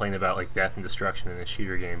funny to complain about like death and destruction in a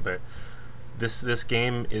shooter game, but this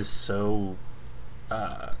game is so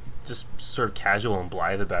just sort of casual and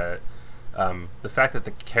blithe about it. The fact that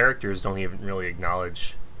the characters don't even really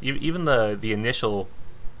acknowledge even the initial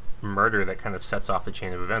murder that kind of sets off the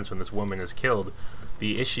chain of events when this woman is killed.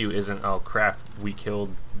 The issue isn't, oh crap, we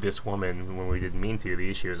killed this woman when we didn't mean to. The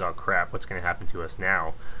issue is, oh crap, what's going to happen to us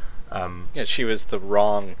now? Yeah, she was the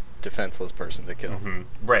wrong defenseless person to kill. Mm-hmm.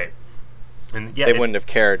 Right. And yeah, they wouldn't have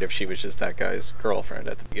cared if she was just that guy's girlfriend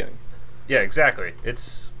at the beginning. Yeah, exactly.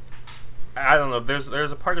 It's, I don't know,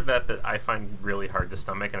 there's a part of that I find really hard to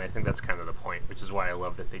stomach, and I think that's kind of the point, which is why I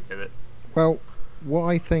love that they did it. Well, what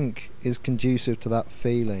I think is conducive to that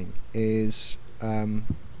feeling is Kane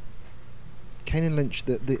and Lynch,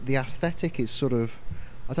 the aesthetic is sort of,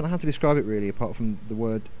 I don't know how to describe it really, apart from the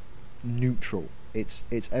word neutral.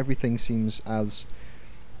 It's everything seems as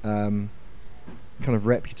kind of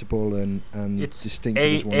reputable and it's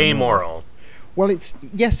distinctive as one amoral. Another. Well,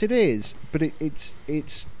 yes, it is, but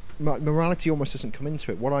it's morality almost doesn't come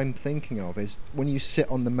into it. What I'm thinking of is when you sit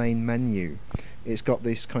on the main menu, it's got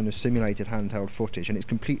this kind of simulated handheld footage, and it's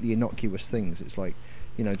completely innocuous things. It's like,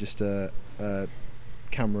 just a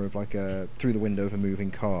camera of like through the window of a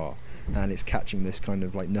moving car, and it's catching this kind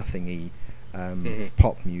of like nothingy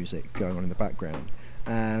pop music going on in the background.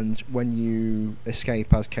 And when you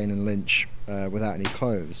escape as Kane and Lynch without any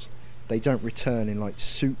clothes, they don't return in like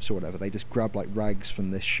suits or whatever. They just grab like rags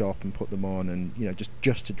from this shop and put them on, and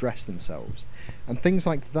just to dress themselves and things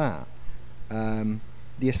like that. The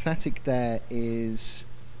aesthetic there is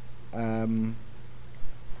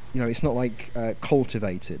it's not like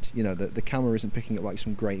cultivated. The camera isn't picking up like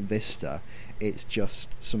some great vista. It's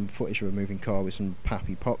just some footage of a moving car with some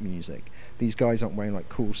pappy pop music. These guys aren't wearing like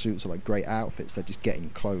cool suits or like great outfits. They're just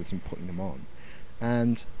getting clothes and putting them on.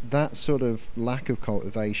 And that sort of lack of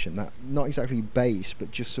cultivation, that not exactly base,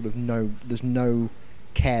 but just sort of there's no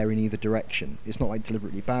care in either direction. It's not like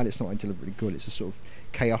deliberately bad, it's not like deliberately good, it's a sort of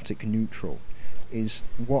chaotic neutral, is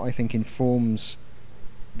what I think informs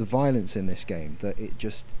the violence in this game, that it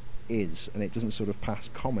just is, and it doesn't sort of pass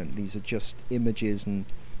comment. These are just images and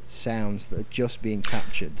sounds that are just being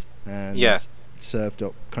captured and served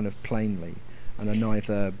up kind of plainly, and are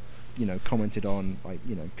neither commented on, like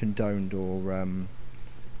condoned or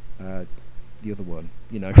the other one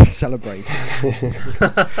celebrated.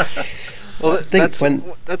 Well, that's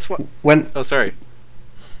what. Oh, sorry.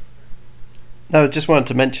 No, I just wanted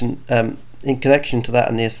to mention, in connection to that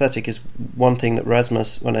and the aesthetic, is one thing that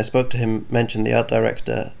Rasmus, when I spoke to him, mentioned, the art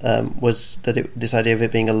director, was that this idea of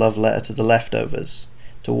it being a love letter to the leftovers,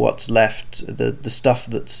 to what's left, the stuff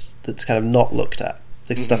that's kind of not looked at,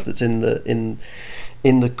 the stuff that's in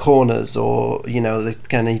the corners, or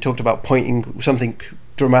he talked about pointing something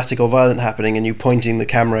dramatic or violent happening, and you pointing the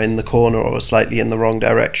camera in the corner or slightly in the wrong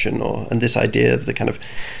direction, and this idea of the kind of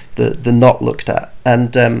the not looked at,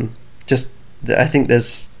 and I think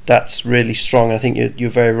that's really strong. I think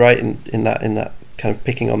you're very right in that kind of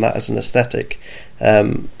picking on that as an aesthetic,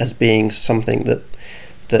 as being something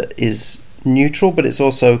that is neutral, but it's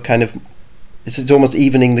also kind of it's almost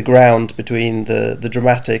evening the ground between the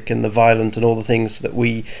dramatic and the violent and all the things that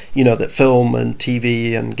we that film and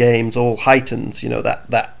TV and games all heightens.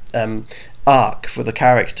 That arc for the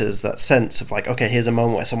characters, that sense of like, okay, here's a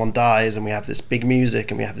moment where someone dies and we have this big music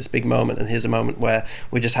and we have this big moment, and here's a moment where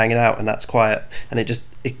we're just hanging out and that's quiet, and it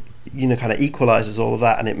kind of equalizes all of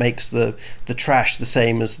that, and it makes the trash the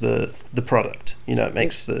same as the product. It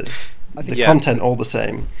makes the content all the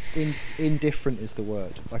same. Indifferent is the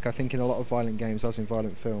word. Like, I think in a lot of violent games, as in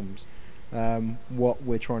violent films, what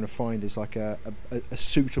we're trying to find is like a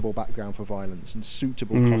suitable background for violence and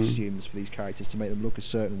suitable costumes for these characters to make them look a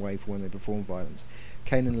certain way for when they perform violence.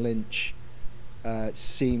 Kane and Lynch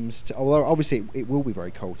seems to, although obviously it will be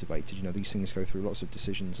very cultivated. These things go through lots of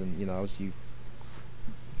decisions, and as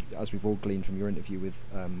we've all gleaned from your interview with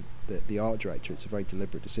the art director, it's a very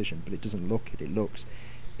deliberate decision, but it doesn't look it. It looks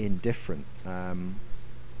indifferent,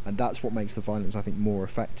 and that's what makes the violence, I think, more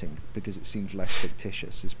affecting, because it seems less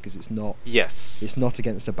fictitious. Is because it's not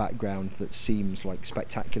against a background that seems like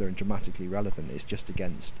spectacular and dramatically relevant. It's just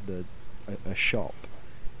against a shop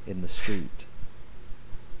in the street.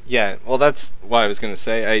 Yeah, well, that's what I was going to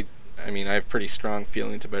say. I mean, I have pretty strong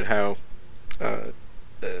feelings about how a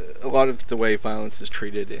lot of the way violence is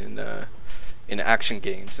treated in action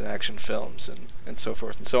games and action films and so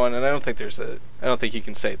forth and so on. And I don't think you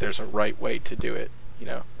can say there's a right way to do it.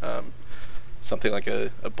 Something like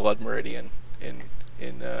a Blood Meridian in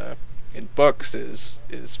books is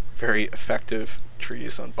very effective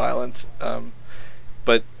treatise on violence.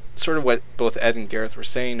 But sort of what both Ed and Gareth were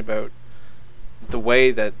saying about the way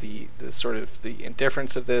that the sort of the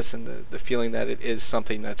indifference of this and the feeling that it is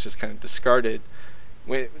something that's just kind of discarded,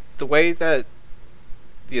 the way that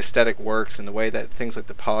the aesthetic works and the way that things like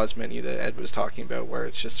the pause menu that Ed was talking about, where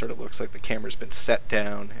it just sort of looks like the camera's been set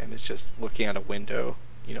down and it's just looking out a window,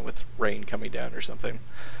 with rain coming down or something.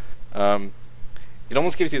 It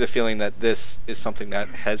almost gives you the feeling that this is something that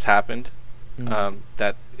has happened,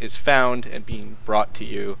 that is found and being brought to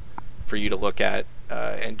you for you to look at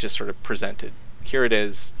and just sort of presented. Here it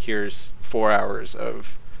is. Here's 4 hours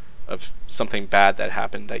of something bad that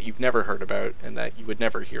happened that you've never heard about and that you would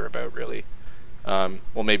never hear about, really.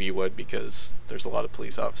 Well, maybe you would, because there's a lot of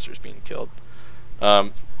police officers being killed.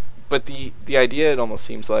 But the idea, it almost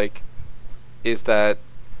seems like, is that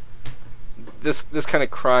this kind of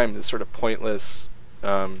crime, this sort of pointless,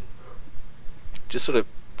 just sort of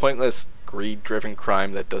pointless, greed-driven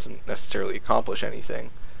crime that doesn't necessarily accomplish anything,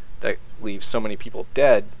 that leaves so many people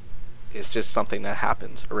dead, is just something that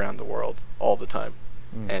happens around the world all the time.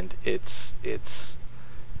 And it's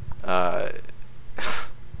I'm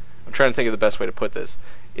trying to think of the best way to put this.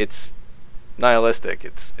 It's nihilistic.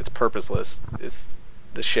 It's purposeless.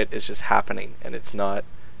 The shit is just happening, and it's not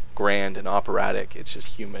grand and operatic. It's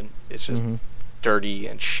just human. It's just dirty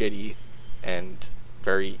and shitty and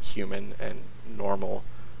very human and normal.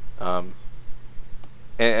 And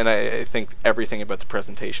I think everything about the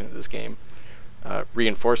presentation of this game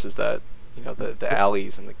reinforces that. The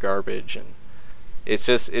alleys and the garbage, and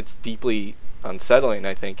it's deeply unsettling,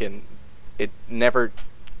 I think, and it never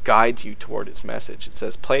guides you toward its message. It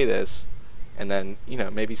says play this, and then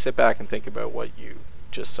maybe sit back and think about what you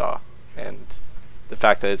just saw, and the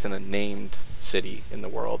fact that it's in a named city in the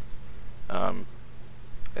world. I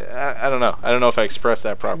don't know. I don't know if I expressed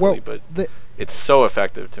that properly, but it's so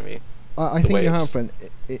effective to me. I think you have, and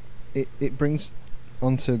it brings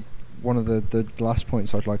onto one of the last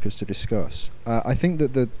points I'd like us to discuss. I think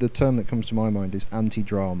that the term that comes to my mind is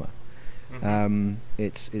anti-drama.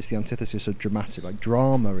 It's the antithesis of dramatic. Like,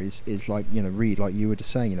 drama is like, Reed, like you were just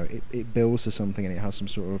saying, it builds to something and it has some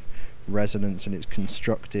sort of resonance, and it's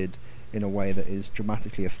constructed in a way that is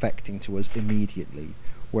dramatically affecting to us immediately.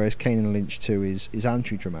 Whereas Kane and Lynch 2 is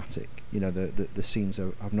anti-dramatic. The scenes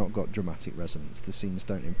have not got dramatic resonance. The scenes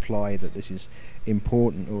don't imply that this is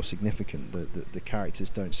important or significant. The characters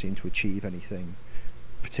don't seem to achieve anything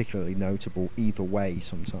particularly notable either way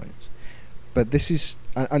sometimes. But this is,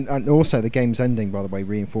 and also the game's ending, by the way,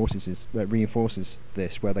 reinforces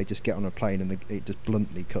this, where they just get on a plane and it just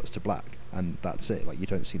bluntly cuts to black, and that's it. Like, you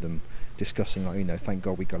don't see them discussing, like, thank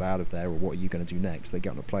God we got out of there, or what are you going to do next. They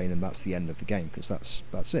get on a plane and that's the end of the game, because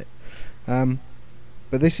that's it.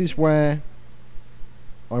 But this is where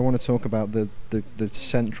I want to talk about the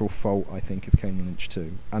central fault, I think, of Kane and Lynch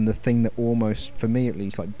 2, and the thing that almost, for me at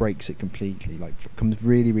least, like, breaks it completely, like, comes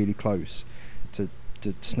really, really close to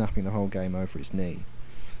snapping the whole game over its knee,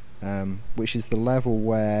 which is the level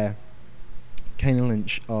where Kane and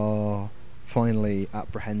Lynch are finally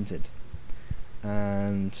apprehended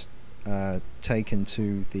and taken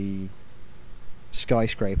to the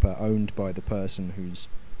skyscraper owned by the person whose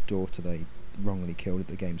daughter they wrongly killed at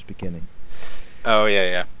the game's beginning. Oh,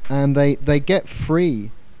 yeah. And they get free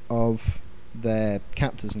of their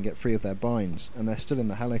captors and get free of their binds, and they're still in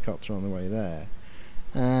the helicopter on the way there.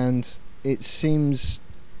 And it seems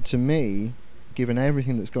to me, given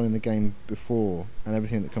everything that's gone in the game before and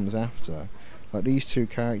everything that comes after, like, these two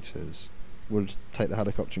characters would take the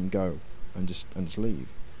helicopter and go and just leave,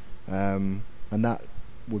 and that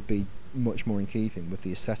would be much more in keeping with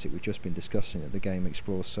the aesthetic we've just been discussing that the game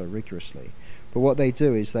explores so rigorously. But what they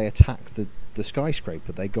do is they attack the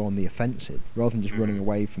skyscraper. They go on the offensive rather than just running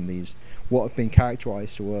away from these what have been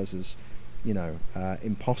characterised to us as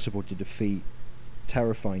impossible to defeat,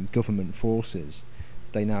 terrifying government forces.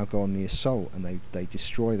 They now go on the assault, and they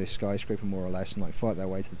destroy this skyscraper more or less, and like fight their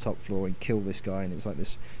way to the top floor and kill this guy. And it's like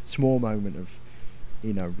this small moment of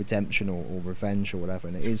redemption or revenge or whatever.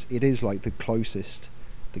 And it is like the closest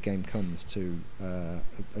the game comes to a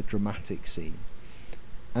dramatic scene,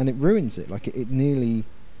 and it ruins it. Like, it nearly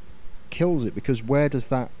kills it, because where does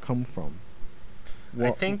that come from?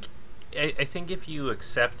 I think if you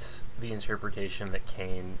accept the interpretation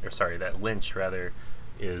that Lynch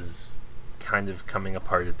is kind of coming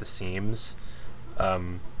apart at the seams,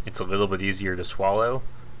 it's a little bit easier to swallow.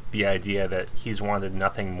 The idea that he's wanted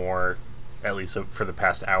nothing more, at least for the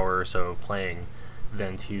past hour or so of playing,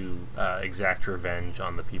 than to exact revenge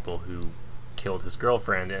on the people who killed his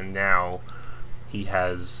girlfriend, and now he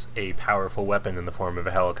has a powerful weapon in the form of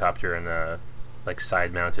a helicopter and a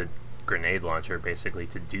side-mounted grenade launcher, basically,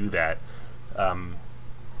 to do that.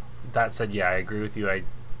 That said, yeah, I agree with you.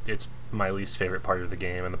 It's my least favorite part of the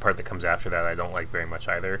game, and the part that comes after that I don't like very much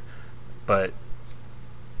either. But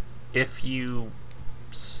if you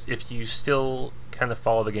still kind of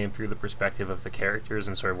follow the game through the perspective of the characters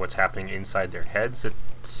and sort of what's happening inside their heads, it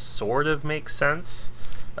sort of makes sense.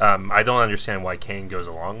 I don't understand why Kane goes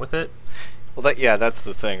along with it. Well, that's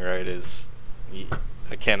the thing, right?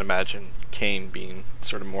 I can't imagine Kane being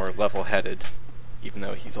sort of more level-headed, even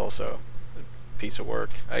though he's also a piece of work.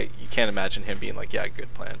 You can't imagine him being like, yeah,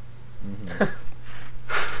 good plan. Mm-hmm.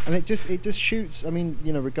 And it just shoots. I mean,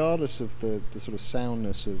 regardless of the sort of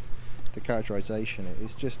soundness of the characterization,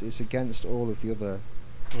 it's against all of the other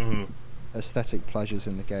aesthetic pleasures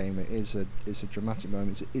in the game. It's a dramatic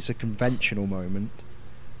moment. It's a conventional moment.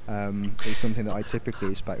 It's something that I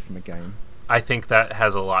typically expect from a game. I think that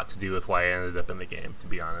has a lot to do with why I ended up in the game, to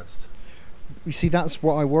be honest. You see, that's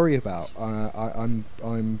what I worry about. I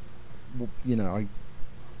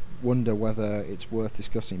wonder whether it's worth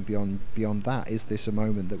discussing beyond that. Is this a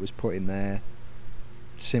moment that was put in there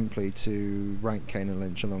simply to rank Kane and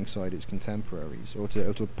Lynch alongside its contemporaries, or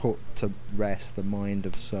to put to rest the mind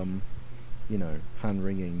of some,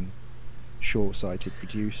 hand-wringing, short-sighted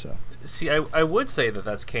producer? See, I would say that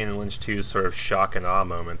that's Kane and Lynch 2's sort of shock and awe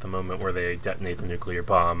moment, the moment where they detonate the nuclear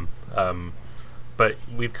bomb. But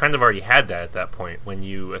we've kind of already had that at that point, when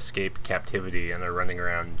you escape captivity and are running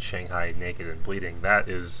around Shanghai naked and bleeding. That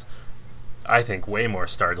is, I think, way more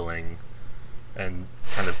startling and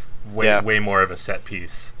kind of way more of a set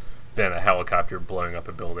piece than a helicopter blowing up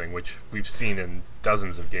a building, which we've seen in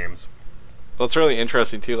dozens of games. Well, it's really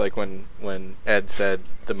interesting too, like when Ed said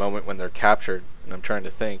the moment when they're captured, and I'm trying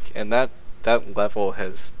to think, and that level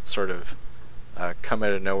has sort of come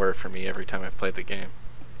out of nowhere for me every time I've played the game.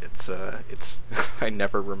 It's I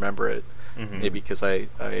never remember it, maybe because I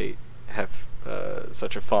have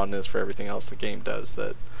such a fondness for everything else the game does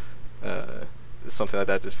that something like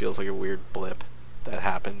that just feels like a weird blip that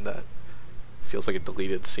happened, that feels like a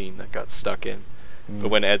deleted scene that got stuck in. But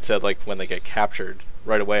when Ed said, like, when they get captured,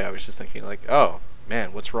 right away I was just thinking, like, oh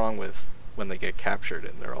man, what's wrong with when they get captured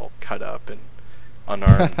and they're all cut up and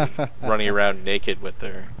unarmed and running around naked with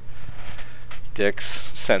their dicks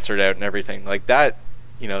censored out and everything like that.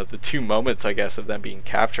 The two moments, I guess, of them being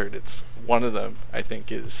captured, it's one of them, I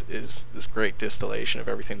think, is this great distillation of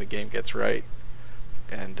everything the game gets right.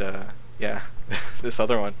 And this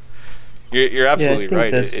other one, you're absolutely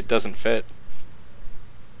right. It doesn't fit.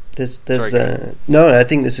 No, I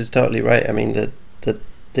think this is totally right. I mean,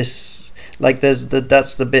 that's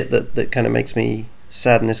the bit that kind of makes me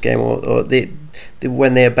sad in this game, or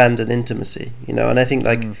when they abandon intimacy, and I think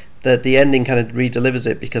the ending kind of re-delivers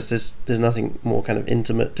it, because there's nothing more kind of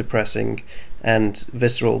intimate, depressing, and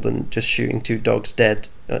visceral than just shooting two dogs dead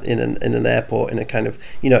in an airport. In a kind of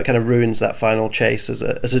it kind of ruins that final chase as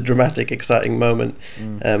a dramatic, exciting moment,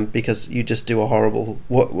 because you just do a horrible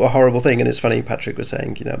thing. And it's funny, Patrick was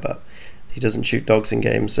saying about he doesn't shoot dogs in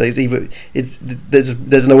games, so there's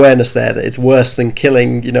an awareness there that it's worse than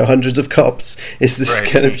killing hundreds of cops. It's this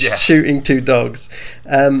kind of shooting two dogs,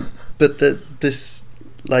 but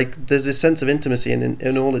there's this sense of intimacy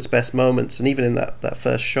in all its best moments, and even in that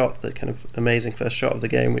first shot, the kind of amazing first shot of the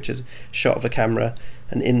game, which is a shot of a camera,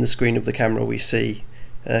 and in the screen of the camera we see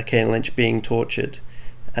Kane Lynch being tortured,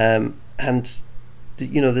 and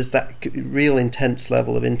there's that real intense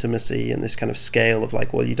level of intimacy and this kind of scale of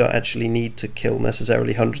you don't actually need to kill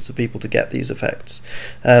necessarily hundreds of people to get these effects,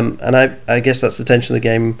 and I guess that's the tension of the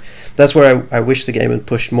game. That's where I wish the game had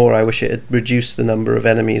pushed more. I wish it had reduced the number of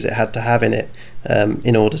enemies it had to have in it,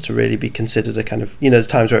 in order to really be considered a kind of, there's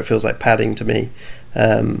times where it feels like padding to me.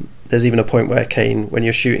 There's even a point where Kane, when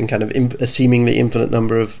you're shooting kind of a seemingly infinite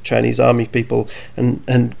number of Chinese army people,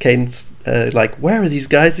 and Kane's where are these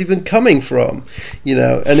guys even coming from?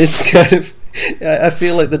 And it's kind of, I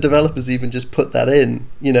feel like the developers even just put that in,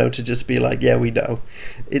 to just be like, yeah, we know.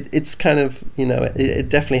 It's kind of, it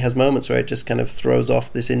definitely has moments where it just kind of throws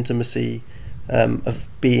off this intimacy of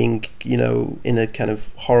being, in a kind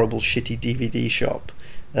of horrible, shitty DVD shop,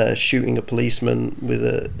 shooting a policeman with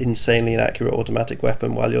an insanely inaccurate automatic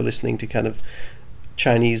weapon while you're listening to kind of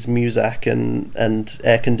Chinese music and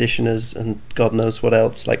air conditioners and God knows what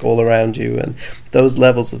else, all around you, and those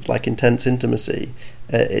levels of intense intimacy.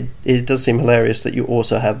 It does seem hilarious that you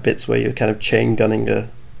also have bits where you're kind of chain gunning a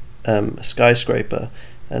skyscraper,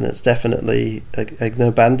 and it's definitely an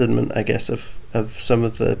abandonment, I guess, of some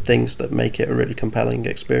of the things that make it a really compelling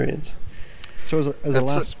experience. So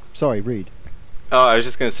sorry, Reed. Oh, I was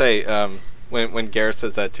just gonna say, when Gareth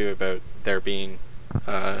says that too about there being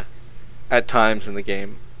at times in the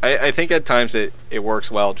game, I think at times it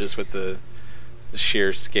works well just with the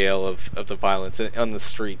sheer scale of the violence on the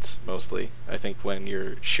streets mostly. I think when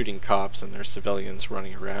you're shooting cops and there's civilians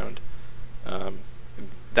running around,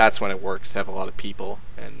 that's when it works to have a lot of people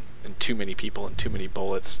and too many people and too many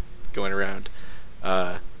bullets going around.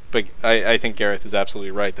 but I think Gareth is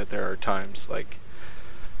absolutely right that there are times like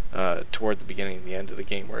toward the beginning and the end of the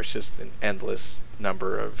game where it's just an endless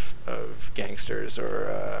number of gangsters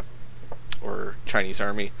or Chinese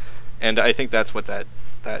army, and I think that's what that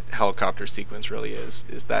helicopter sequence really is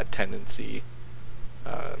that tendency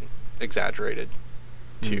exaggerated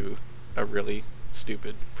to a really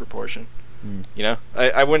stupid proportion. You know,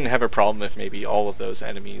 I wouldn't have a problem if maybe all of those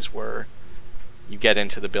enemies were, you get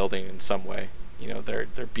into the building in some way, you know, they're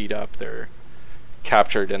beat up, they're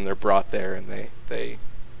captured, and they're brought there, and they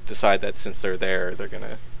decide that since they're there, they're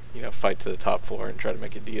gonna, you know, fight to the top floor and try to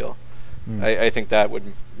make a deal. I think that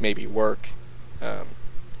would maybe work,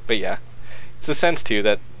 but yeah, it's a sense too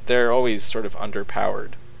that they're always sort of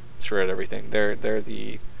underpowered throughout everything. They're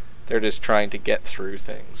just trying to get through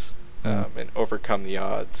things and overcome the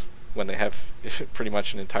odds when they have pretty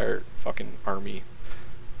much an entire fucking army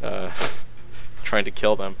trying to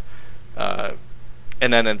kill them.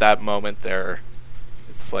 And then in that moment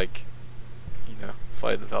it's like, you know,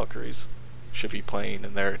 Flight of the Valkyries should be playing,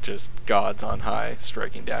 and they're just gods on high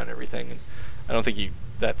striking down everything. And I don't think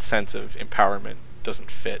that sense of empowerment doesn't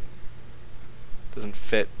fit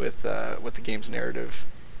with what the game's narrative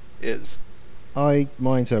is. My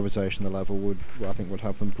interpretation of the level would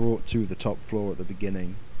have them brought to the top floor at the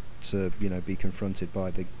beginning to, you know, be confronted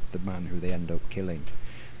by the man who they end up killing,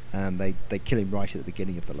 and they kill him right at the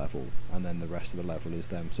beginning of the level, and then the rest of the level is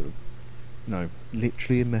them sort of, you know,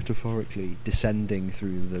 literally and metaphorically descending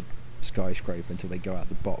through the skyscraper until they go out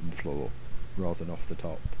the bottom floor rather than off the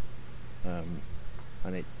top.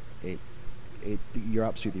 And it you're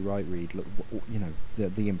absolutely right, Reed. Look, you know,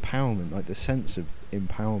 the empowerment, like the sense of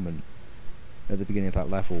empowerment at the beginning of that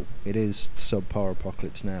level, it is subpar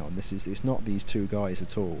Apocalypse Now, and it's not these two guys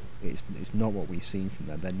at all. It's not what we've seen from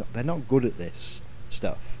them. They're not good at this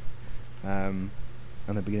stuff, and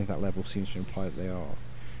the beginning of that level seems to imply that they are.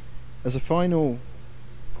 As a final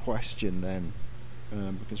question, then,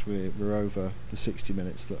 because we're over the 60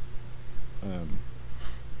 minutes that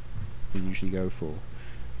we usually go for,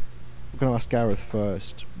 I'm going to ask Gareth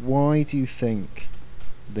first. Why do you think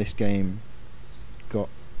this game got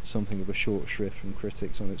something of a short shrift from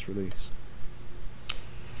critics on its release?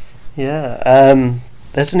 Yeah,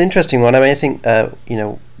 that's an interesting one. I mean, I think you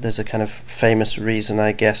know, there's a kind of famous reason,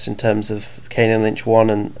 I guess, in terms of Kane and Lynch 1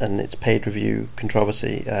 and its paid review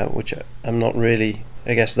controversy, which I'm not really,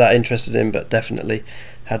 I guess, that interested in, but definitely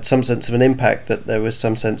had some sense of an impact, that there was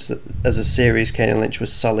some sense that as a series Kane and Lynch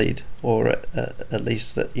was sullied, or at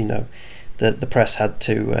least that, you know, the press had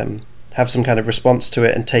to have some kind of response to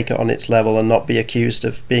it and take it on its level and not be accused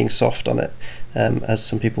of being soft on it, as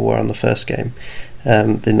some people were on the first game,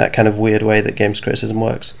 in that kind of weird way that games criticism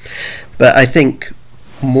works. But I think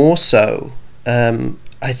more so,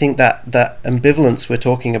 I think that ambivalence we're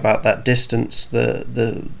talking about, that distance,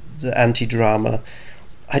 the anti-drama,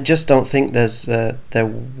 I just don't think there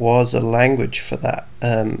was a language for that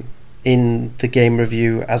in the game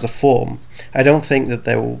review as a form. I don't think that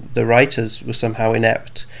the writers were somehow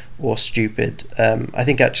inept or stupid. I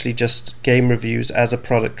think actually just game reviews as a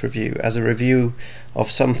product review, as a review of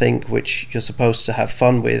something which you're supposed to have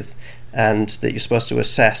fun with, and that you're supposed to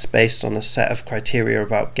assess based on a set of criteria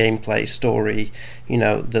about gameplay, story, you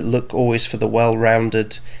know, that look always for the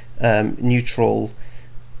well-rounded, neutral,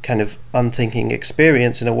 kind of unthinking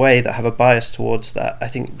experience in a way that have a bias towards that. I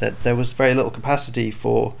think that there was very little capacity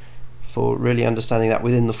for really understanding that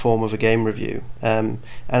within the form of a game review,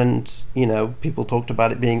 and you know, people talked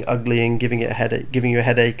about it being ugly and giving you a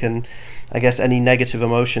headache, and I guess any negative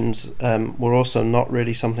emotions were also not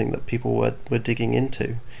really something that people were digging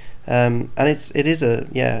into, and it's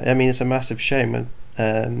a massive shame,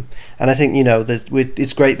 and I think, you know,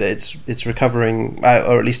 it's great that it's recovering,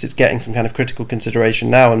 or at least it's getting some kind of critical consideration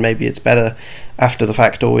now, and maybe it's better after the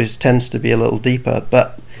fact. Always tends to be a little deeper,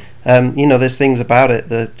 but you know, there's things about it,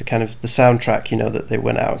 the kind of the soundtrack, you know, that they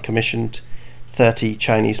went out and commissioned 30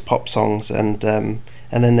 Chinese pop songs, and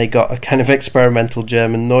then they got a kind of experimental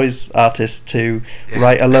German noise artist to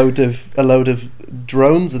write a load of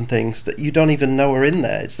drones and things that you don't even know are in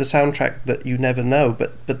there. It's the soundtrack that you never know,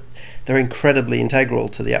 but they're incredibly integral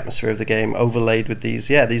to the atmosphere of the game, overlaid with these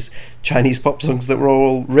Chinese pop songs that were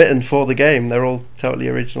all written for the game. They're all totally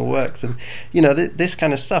original works, and you know, this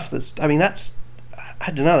kind of stuff. I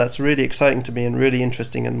don't know, that's really exciting to me and really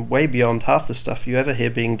interesting, and way beyond half the stuff you ever hear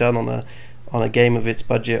being done on a game of its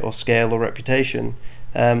budget or scale or reputation.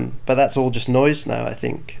 But that's all just noise now, I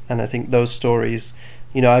think. And I think those stories,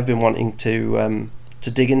 you know, I've been wanting to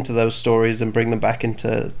dig into those stories and bring them back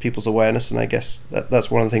into people's awareness. And I guess that's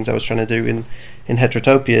one of the things I was trying to do in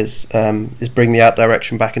Heterotopias, is bring the art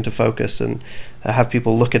direction back into focus and have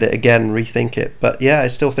people look at it again, rethink it. But yeah, I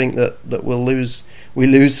still think that we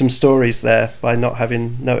lose some stories there by not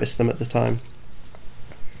having noticed them at the time.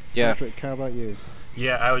 Yeah. Patrick, how about you?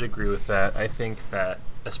 Yeah, I would agree with that. I think that,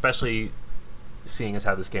 especially seeing as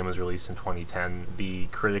how this game was released in 2010, the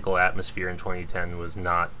critical atmosphere in 2010 was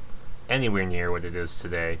not anywhere near what it is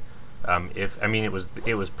today.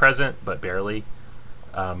 It was present, but barely.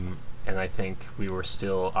 And I think we were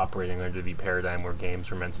still operating under the paradigm where games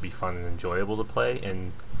were meant to be fun and enjoyable to play.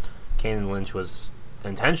 And Kane and Lynch was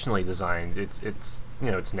intentionally designed. It's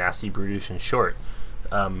nasty, brutish, and short.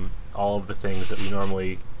 All of the things that we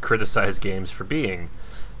normally criticize games for being.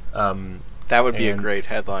 That would be a great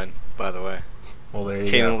headline, by the way. Well, there you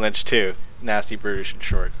Kane go. and Lynch 2, Nasty, Brutish, and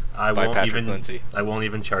Short by Patrick Lindsay. I won't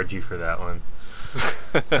even charge you for that one.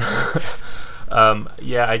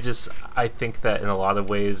 I think that in a lot of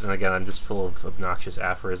ways, and again, I'm just full of obnoxious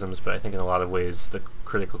aphorisms, but I think in a lot of ways the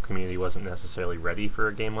critical community wasn't necessarily ready for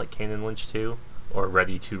a game like Kane and Lynch 2, or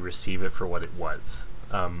ready to receive it for what it was.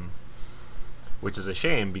 Which is a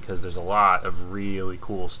shame, because there's a lot of really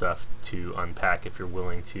cool stuff to unpack if you're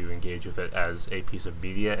willing to engage with it as a piece of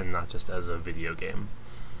media and not just as a video game.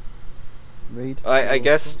 Reed? I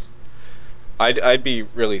guess I'd be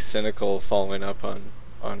really cynical following up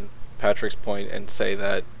on Patrick's point and say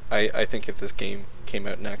that I think if this game came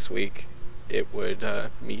out next week, it would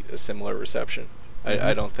meet a similar reception. Mm-hmm.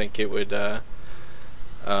 I don't think it would.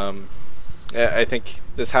 I think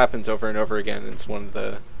this happens over and over again. It's one of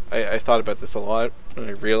the. I thought about this a lot, and I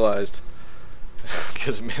realized,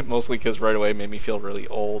 mostly because right away it made me feel really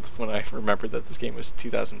old when I remembered that this game was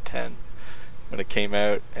 2010 when it came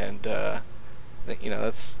out, and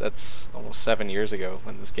that's almost 7 years ago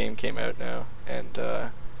when this game came out now, and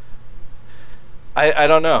I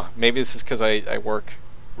don't know. Maybe this is because I work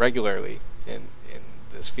regularly in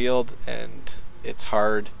this field, and it's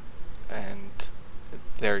hard, and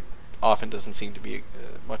there often doesn't seem to be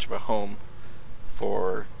much of a home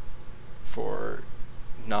for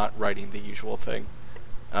not writing the usual thing.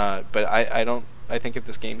 But I think if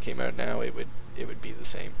this game came out now, it would be the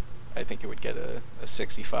same. I think it would get a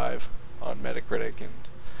 65 on Metacritic, and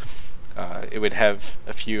it would have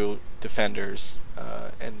a few defenders,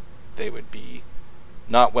 and they would be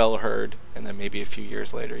not well heard, and then maybe a few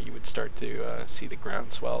years later you would start to see the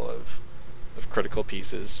groundswell of critical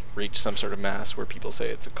pieces reach some sort of mass where people say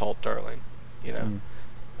it's a cult darling,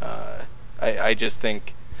 I just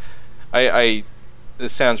think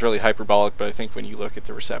this sounds really hyperbolic, but I think when you look at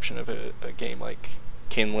the reception of a game like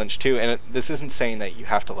Kane Lynch 2, and this isn't saying that you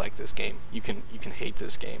have to like this game. You can hate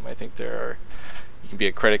this game. I think you can be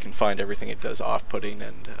a critic and find everything it does off-putting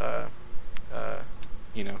and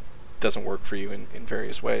doesn't work for you in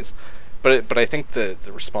various ways. But I think the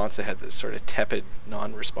response that had this sort of tepid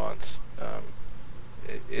non-response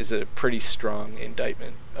is a pretty strong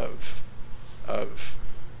indictment of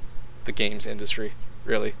the games industry,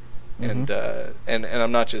 really. Mm-hmm. And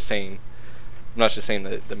I'm not just saying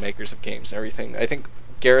the makers of games and everything. I think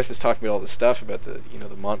Gareth is talking about all this stuff about the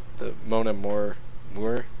Mona Moore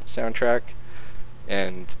soundtrack,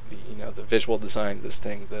 and the visual design of this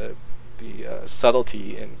thing, the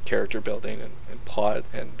subtlety in character building and plot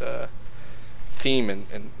and theme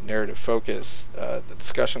and narrative focus, the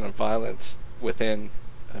discussion on violence within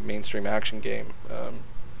a mainstream action game.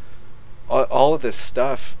 All of this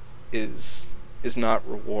stuff is not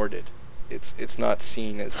rewarded. It's not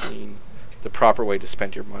seen as being the proper way to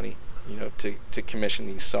spend your money. To commission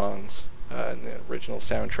these songs and the original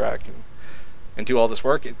soundtrack and do all this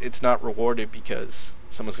work. It's not rewarded because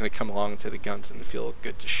someone's going to come along and say the guns didn't feel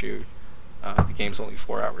good to shoot. The game's only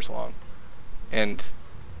 4 hours long, and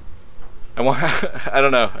I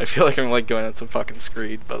don't know. I feel like I'm going on some fucking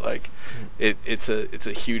screed, but it's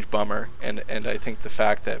a huge bummer, and I think the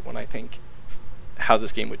fact that when I think how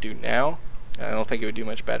this game would do now, I don't think it would do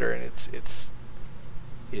much better, and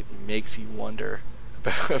it makes you wonder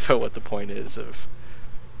about what the point is of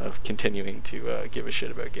continuing to give a shit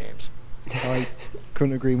about games. I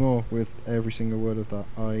couldn't agree more with every single word of that.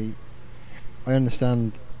 I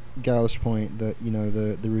understand Gareth's point that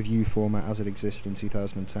the review format as it existed in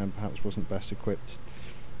 2010 perhaps wasn't best equipped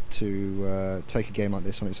to take a game like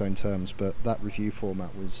this on its own terms, but that review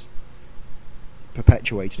format was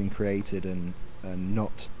perpetuated and created and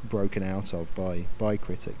not broken out of by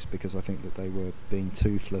critics, because I think that they were being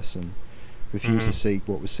toothless and refused to see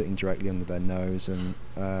what was sitting directly under their nose, and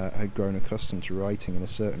had grown accustomed to writing in a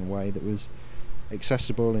certain way that was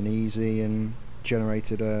accessible and easy and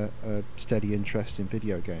generated a steady interest in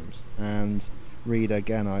video games. And Reed,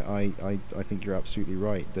 again, I think you're absolutely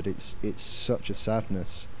right that it's such a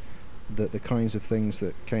sadness that the kinds of things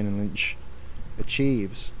that Kane and Lynch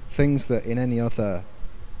achieves, things that in any other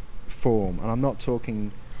form, and I'm not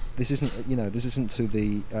talking, this isn't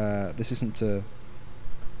to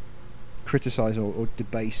criticize or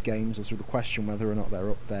debase games or sort of question whether or not they're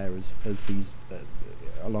up there as these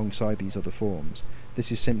alongside these other forms.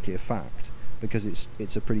 This is simply a fact, because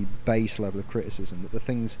it's a pretty base level of criticism that the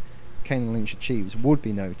things Kane and Lynch achieves would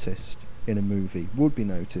be noticed in a movie, would be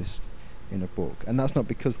noticed in a book, and that's not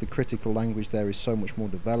because the critical language there is so much more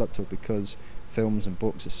developed, or because films and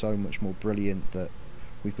books are so much more brilliant that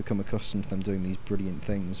we've become accustomed to them doing these brilliant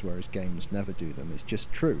things, whereas games never do them. It's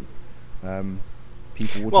just true.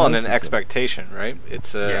 People would and notice an expectation, right?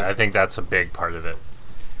 It's yeah, I think that's a big part of it.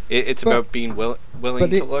 It's about being willing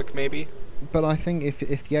to look, maybe. But I think if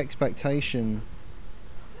the expectation,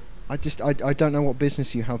 I don't know what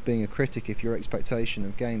business you have being a critic if your expectation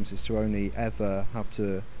of games is to only ever have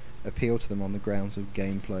to appeal to them on the grounds of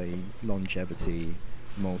gameplay, longevity,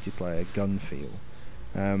 multiplayer, gun feel.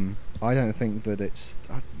 I don't think that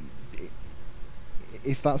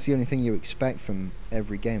if that's the only thing you expect from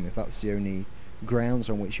every game, if that's the only grounds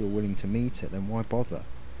on which you're willing to meet it, then why bother?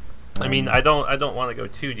 I mean, I don't want to go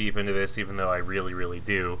too deep into this, even though I really, really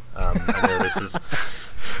do. I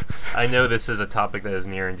know this is a topic that is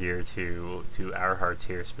near and dear to our hearts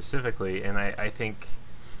here specifically, and I think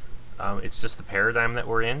it's just the paradigm that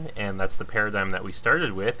we're in, and that's the paradigm that we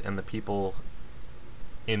started with, and the people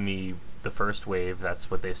in the first wave, that's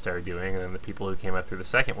what they started doing, and then the people who came up through the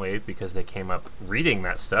second wave, because they came up reading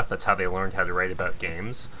that stuff, that's how they learned how to write about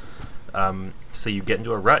games. So you get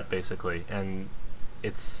into a rut, basically, and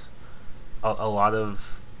it's a lot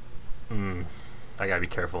of... I gotta be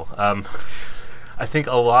careful. I think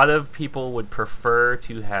a lot of people would prefer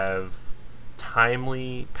to have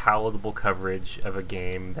timely, palatable coverage of a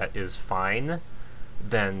game that is fine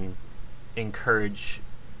than encourage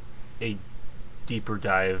a deeper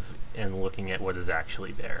dive and looking at what is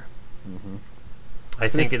actually there. Mm-hmm. I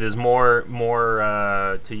think it is more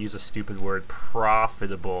to use a stupid word,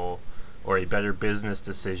 profitable, or a better business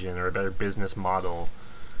decision or a better business model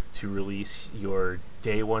to release your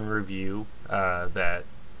day one review that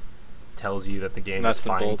tells you that the game is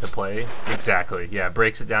fine to play. Exactly, yeah.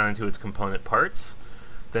 Breaks it down into its component parts,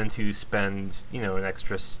 than to spend an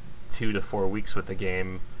extra 2 to 4 weeks with the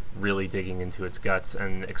game really digging into its guts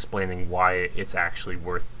and explaining why it's actually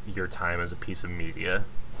worth your time as a piece of media.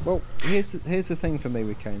 Well, here's the thing for me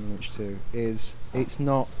with Kane and Lynch 2 is it's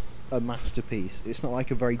not a masterpiece. It's not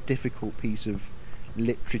like a very difficult piece of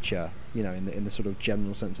literature, in the sort of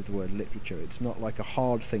general sense of the word literature. It's not like a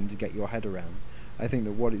hard thing to get your head around. I think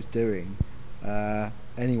that what it's doing,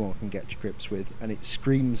 anyone can get to grips with, and it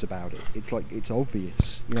screams about it. It's like, it's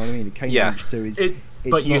obvious. You know what I mean? Kane and Lynch 2 is...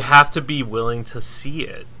 but you have to be willing to see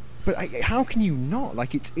it. But how can you not?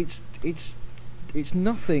 Like, it's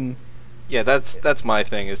nothing... Yeah, that's my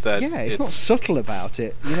thing, is that... Yeah, it's not subtle about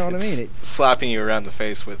it, you know what I mean? It's slapping you around the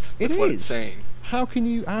face with what it's saying. How can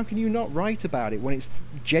you not write about it when it's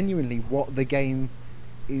genuinely what the game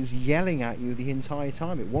is yelling at you the entire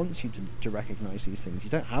time? It wants you to recognise these things.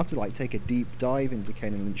 You don't have to take a deep dive into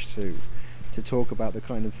Kane and Lynch 2 to talk about the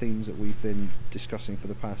kind of themes that we've been discussing for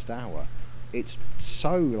the past hour. It's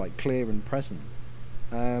so clear and present,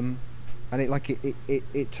 and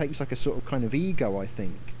it takes a sort of kind of ego, I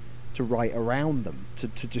think, to write around them,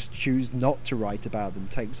 to just choose not to write about them.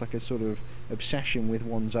 Takes a sort of obsession with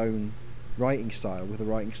one's own writing style, with the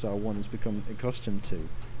writing style one has become accustomed to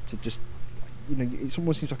just, it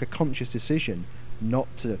almost seems like a conscious decision not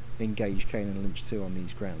to engage Kane and Lynch 2 on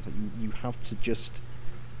these grounds. You have to just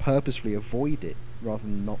purposefully avoid it rather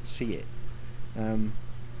than not see it,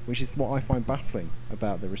 which is what I find baffling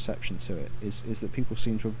about the reception to it, is that people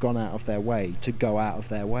seem to have gone out of their way to go out of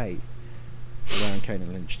their way around Kane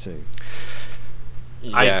and Lynch 2.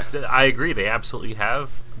 Yeah. I agree, they absolutely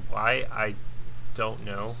have. Why, I don't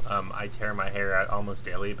know. I tear my hair out almost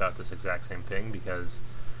daily about this exact same thing, because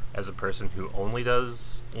as a person who only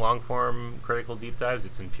does long-form critical deep dives,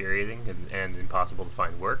 it's infuriating and impossible to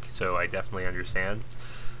find work, so I definitely understand.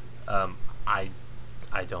 I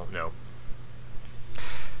don't know.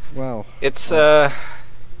 Well, it's I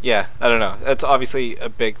don't know. That's obviously a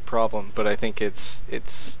big problem, but I think it's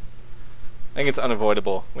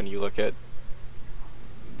unavoidable when you look at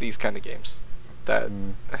these kind of games that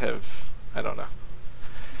have, I don't know,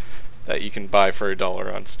 that you can buy for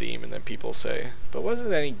 $1 on Steam, and then people say, but was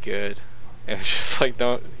it any good? And it's just I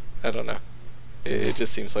don't know. It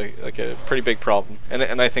just seems like a pretty big problem,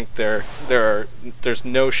 and I think there's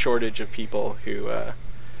no shortage of people who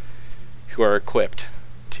are equipped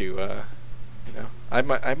to I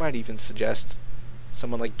might even suggest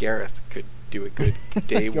someone like Gareth could do a good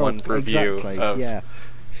day one review of,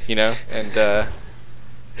 and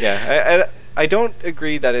I don't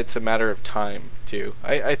agree that it's a matter of time too.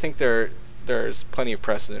 I think there's plenty of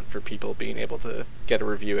precedent for people being able to get a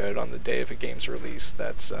review out on the day of a game's release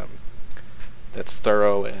that's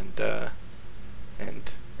thorough and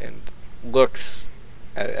looks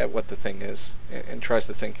at what the thing is and tries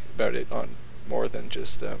to think about it on more than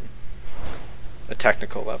just a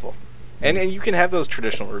technical level. And you can have those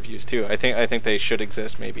traditional reviews too. I think they should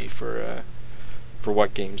exist maybe for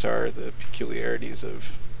what games are, the peculiarities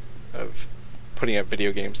of putting out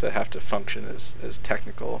video games that have to function as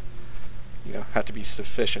technical, have to be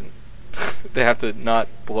sufficient. They have to not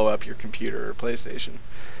blow up your computer or PlayStation.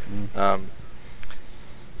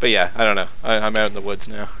 But yeah, I don't know. I'm out in the woods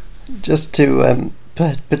now. Just to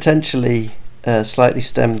potentially slightly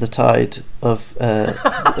stem the tide of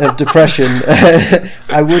depression,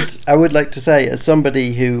 I would like to say, as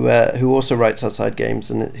somebody who also writes outside games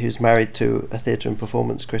and who's married to a theatre and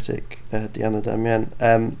performance critic, Diana Damian,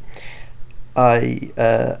 I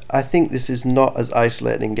think this is not as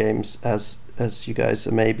isolating games as you guys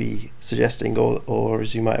are maybe suggesting, or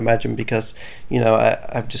as you might imagine, because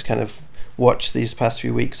I've just kind of watched these past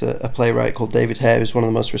few weeks a playwright called David Hare, who's one of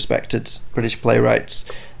the most respected British playwrights,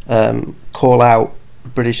 call out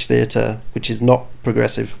British theatre, which is not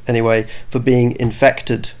progressive anyway, for being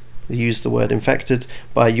infected, he used the word infected,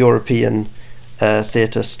 by European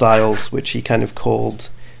theatre styles, which he kind of called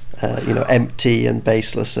empty and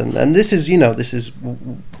baseless, and this is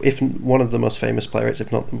if one of the most famous playwrights,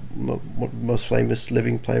 if not the most famous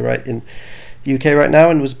living playwright in the UK right now,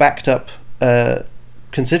 and was backed up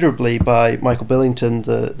considerably by Michael Billington,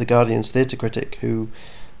 the Guardian's theatre critic, who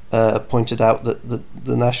pointed out that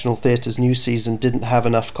the National Theatre's new season didn't have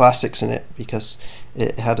enough classics in it because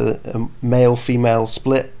it had a male-female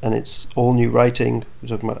split, and it's all new writing. We're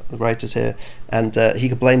talking about the writers here, and he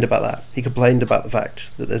complained about that. He complained about the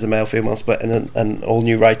fact that there's a male-female split and all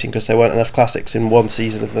new writing because there weren't enough classics in one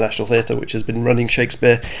season of the National Theatre, which has been running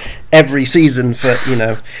Shakespeare every season for.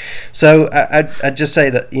 So I'd just say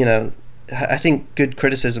that I think good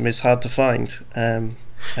criticism is hard to find.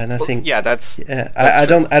 And I think that's I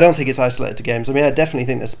don't think it's isolated to games. I mean, I definitely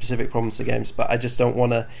think there's specific problems to games, but I just don't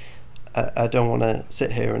want to. I don't want to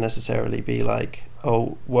sit here and necessarily be like,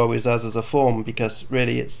 "Oh, woe is us as a form," because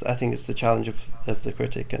really, I think it's the challenge of the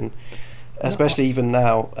critic, and especially even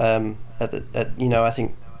now. I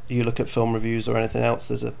think you look at film reviews or anything else.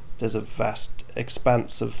 There's a vast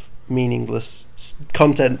expanse of meaningless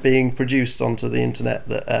content being produced onto the internet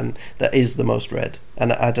that is the most read,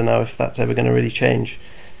 and I don't know if that's ever going to really change.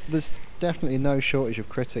 There's definitely no shortage of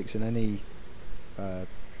critics in any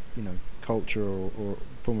culture or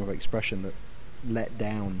form of expression that let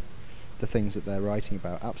down the things that they're writing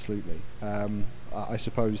about. Absolutely. I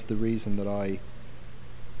suppose the reason that I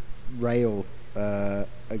rail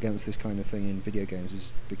against this kind of thing in video games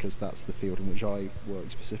is because that's the field in which I work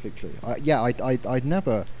specifically. I'd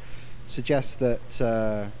never suggest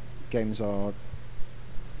that games are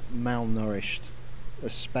malnourished,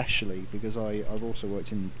 especially because I've also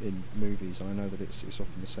worked in movies, and I know that it's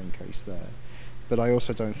often the same case there. But I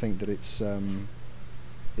also don't think that it's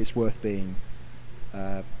worth being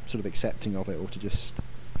sort of accepting of it, or to just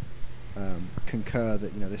concur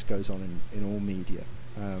that this goes on in all media.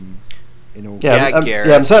 I'm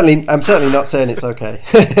certainly not saying it's okay.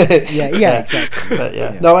 Exactly.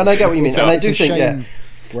 But no, and I get what you mean, and I do think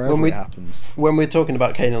wherever it happens. When we're talking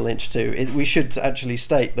about Kane and Lynch too, we should actually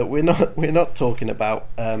state that we're not talking about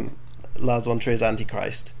Lars von Trier's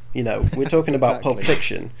Antichrist. We're talking about Exactly. Pulp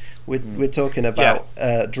Fiction. We're talking about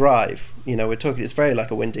Drive. We're talking. It's very like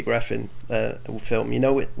a Wendy Griffin film.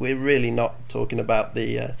 We're really not talking about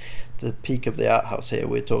the peak of the art house here.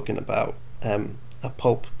 We're talking about a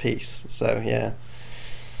pulp piece. So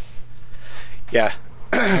yeah.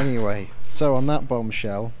 Anyway, so on that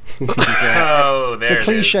bombshell, it's a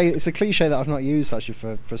cliche. It's a cliche that I've not used actually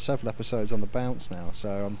for several episodes on the bounce now.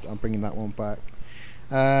 So I'm bringing that one back.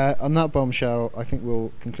 On that bombshell, I think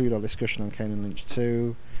we'll conclude our discussion on Kane and Lynch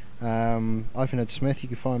 2. I've been Ed Smith. You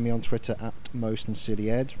can find me on Twitter at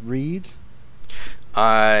 @MostSincerelyEd. Reed.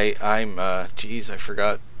 I'm I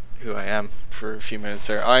forgot who I am for a few minutes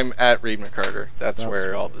there. I'm at Reed McCarter. That's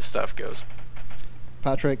where all the stuff goes.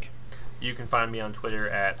 Patrick. You can find me on Twitter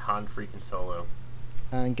at HanFreakinSolo.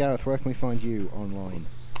 And Gareth, where can we find you online?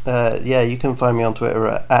 You can find me on Twitter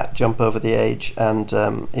at JumpOverTheAge, and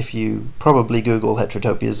if you probably Google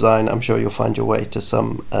Heterotopia Design, I'm sure you'll find your way to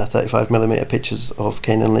some 35mm pictures of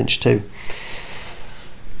Kane and Lynch 2.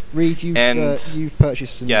 Reed, you've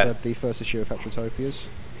purchased and read the first issue of Heterotopias.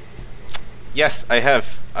 Yes, I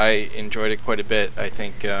have. I enjoyed it quite a bit. I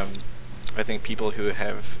think people who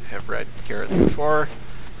have read Gareth before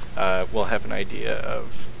will have an idea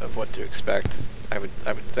of what to expect. I would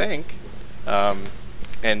think,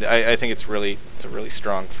 and I think it's a really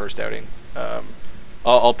strong first outing.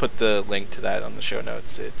 I'll put the link to that on the show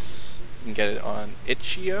notes. You can get it on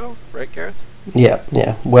itch.io, right, Gareth?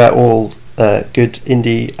 Yeah, where all good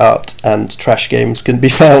indie art and trash games can be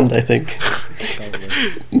found, I think.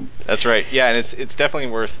 That's right. Yeah, and it's definitely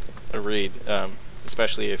worth a read,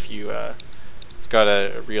 especially if you. It's got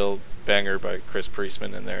a real banger by Chris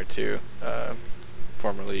Priestman in there too,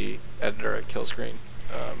 formerly editor at Killscreen,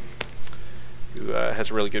 who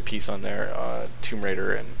has a really good piece on there, Tomb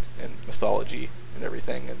Raider and mythology and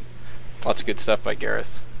everything, and lots of good stuff by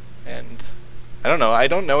Gareth. And I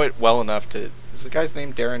don't know it well enough to. Is the guy's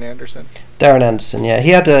name Darren Anderson? Darren Anderson, yeah.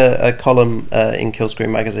 He had a column in Killscreen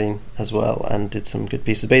magazine as well and did some good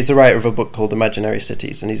pieces. But he's a writer of a book called Imaginary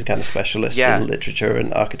Cities, and he's a kind of specialist in literature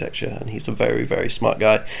and architecture, and he's a very, very smart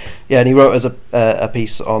guy. Yeah, and he wrote as a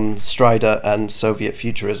piece on Strider and Soviet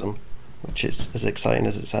futurism, which is as exciting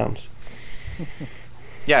as it sounds.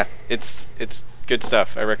 Yeah, it's good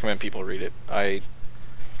stuff. I recommend people read it. I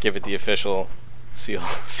give it the official seal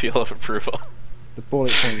of approval. The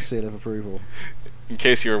bullet point seal of approval. In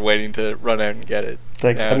case you were waiting to run out and get it.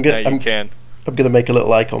 Thanks. Now you can. I'm going to make a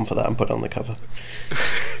little icon for that and put it on the cover.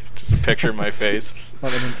 Just a picture of my face.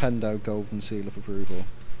 Like the Nintendo golden seal of approval.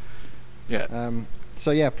 Yeah.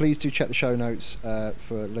 So yeah, please do check the show notes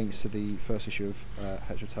for links to the first issue of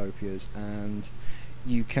Heterotopias, and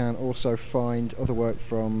you can also find other work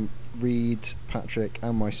from Reed, Patrick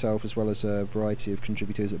and myself, as well as a variety of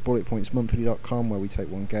contributors at bulletpointsmonthly.com, where we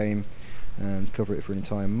take one game and cover it for an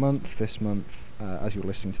entire month. This month, as you're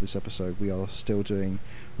listening to this episode, we are still doing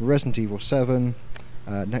Resident Evil 7.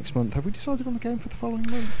 Next month, have we decided on the game for the following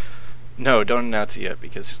month? No, don't announce it yet,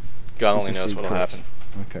 because God only knows what'll happen.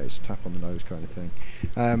 Okay, it's a tap on the nose kind of thing.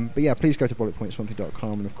 But yeah, please go to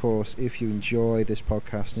bulletpointsmonthly.com, and of course, if you enjoy this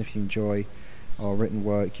podcast and if you enjoy our written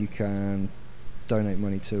work, you can donate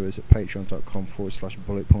money to us at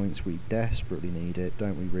patreon.com/bulletpoints. We desperately need it,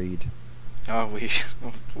 don't we, Reed? Oh,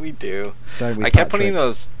 we do. Don't we, I kept Patrick? putting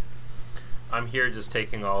those. I'm here just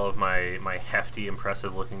taking all of my hefty,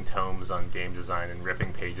 impressive-looking tomes on game design and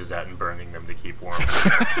ripping pages out and burning them to keep warm.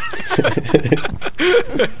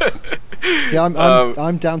 See,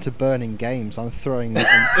 I'm down to burning games. I'm throwing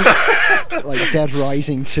like Dead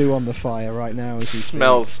Rising 2 on the fire right now. As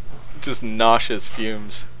Smells just nauseous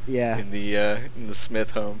fumes. Yeah. In the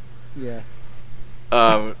Smith home. Yeah.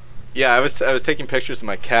 Yeah, I was taking pictures of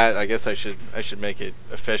my cat. I guess I should make it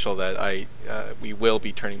official that we will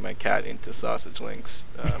be turning my cat into Sausage Links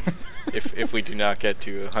if we do not get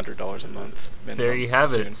to $100 a month minimum. There you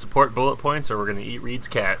have soon. it. Support Bullet Points, or we're going to eat Reed's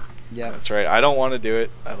cat. Yeah, that's right. I don't want to do it.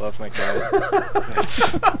 I love my cat.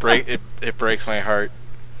 It breaks my heart.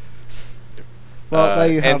 Well, there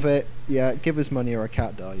you have it. Yeah, give us money or a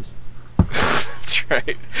cat dies. That's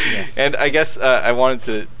right. Yeah. And I guess I wanted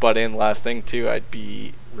to butt in last thing too. I'd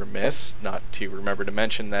be remiss not to remember to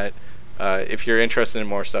mention that if you're interested in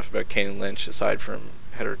more stuff about Kane and Lynch aside from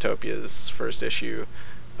Heterotopia's first issue,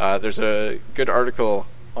 there's a good article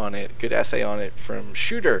on it, good essay on it from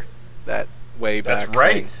Shooter, that way back. That's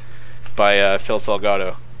right. Thing, by Phil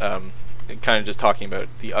Salgado, kind of just talking about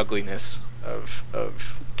the ugliness of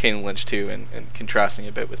Kane and Lynch 2 and contrasting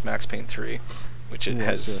a bit with Max Payne 3, which it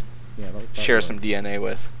has share some DNA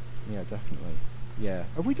with. Yeah, definitely. Yeah,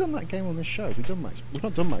 have we done that game on this show? We've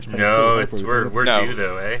not done Max Payne. No, we're no. due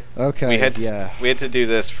though, eh? Okay. We had to do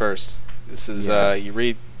this first. This is you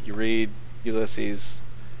read Ulysses,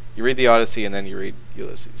 you read the Odyssey, and then you read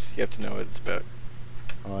Ulysses. You have to know what it's about.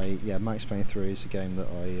 Max Payne 3 is a game that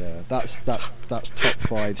that's top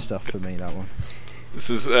 5 stuff for me. That one. This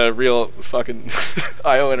is real fucking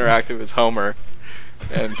IO Interactive is Homer,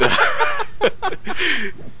 and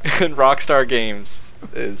and Rockstar Games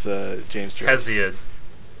is James Joyce.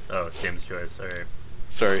 James Joyce.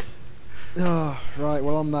 Sorry. Oh, right.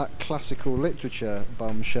 Well, on that classical literature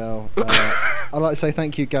bombshell, I'd like to say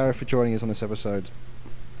thank you, Gareth, for joining us on this episode.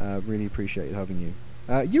 Really appreciated having you.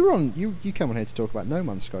 You came on here to talk about No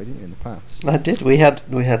Man's Sky, didn't you, in the past? I did. We had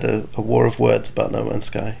a war of words about No Man's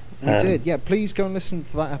Sky. We did. Yeah, please go and listen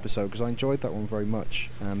to that episode because I enjoyed that one very much,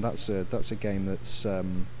 and that's a game that's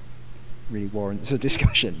really warrants a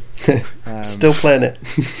discussion. Still playing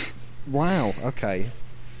it. Wow. Okay.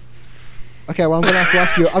 Well, I'm going to have to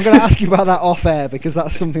ask you. I'm going to ask you about that off air because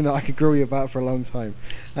that's something that I could grill you about for a long time.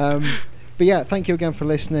 But yeah, thank you again for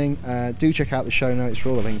listening. Do check out the show notes for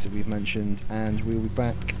all the things that we've mentioned, and we'll be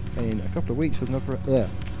back in a couple of weeks with another.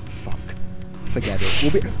 forget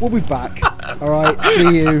it. We'll be back. All right.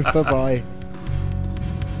 See you. Bye bye.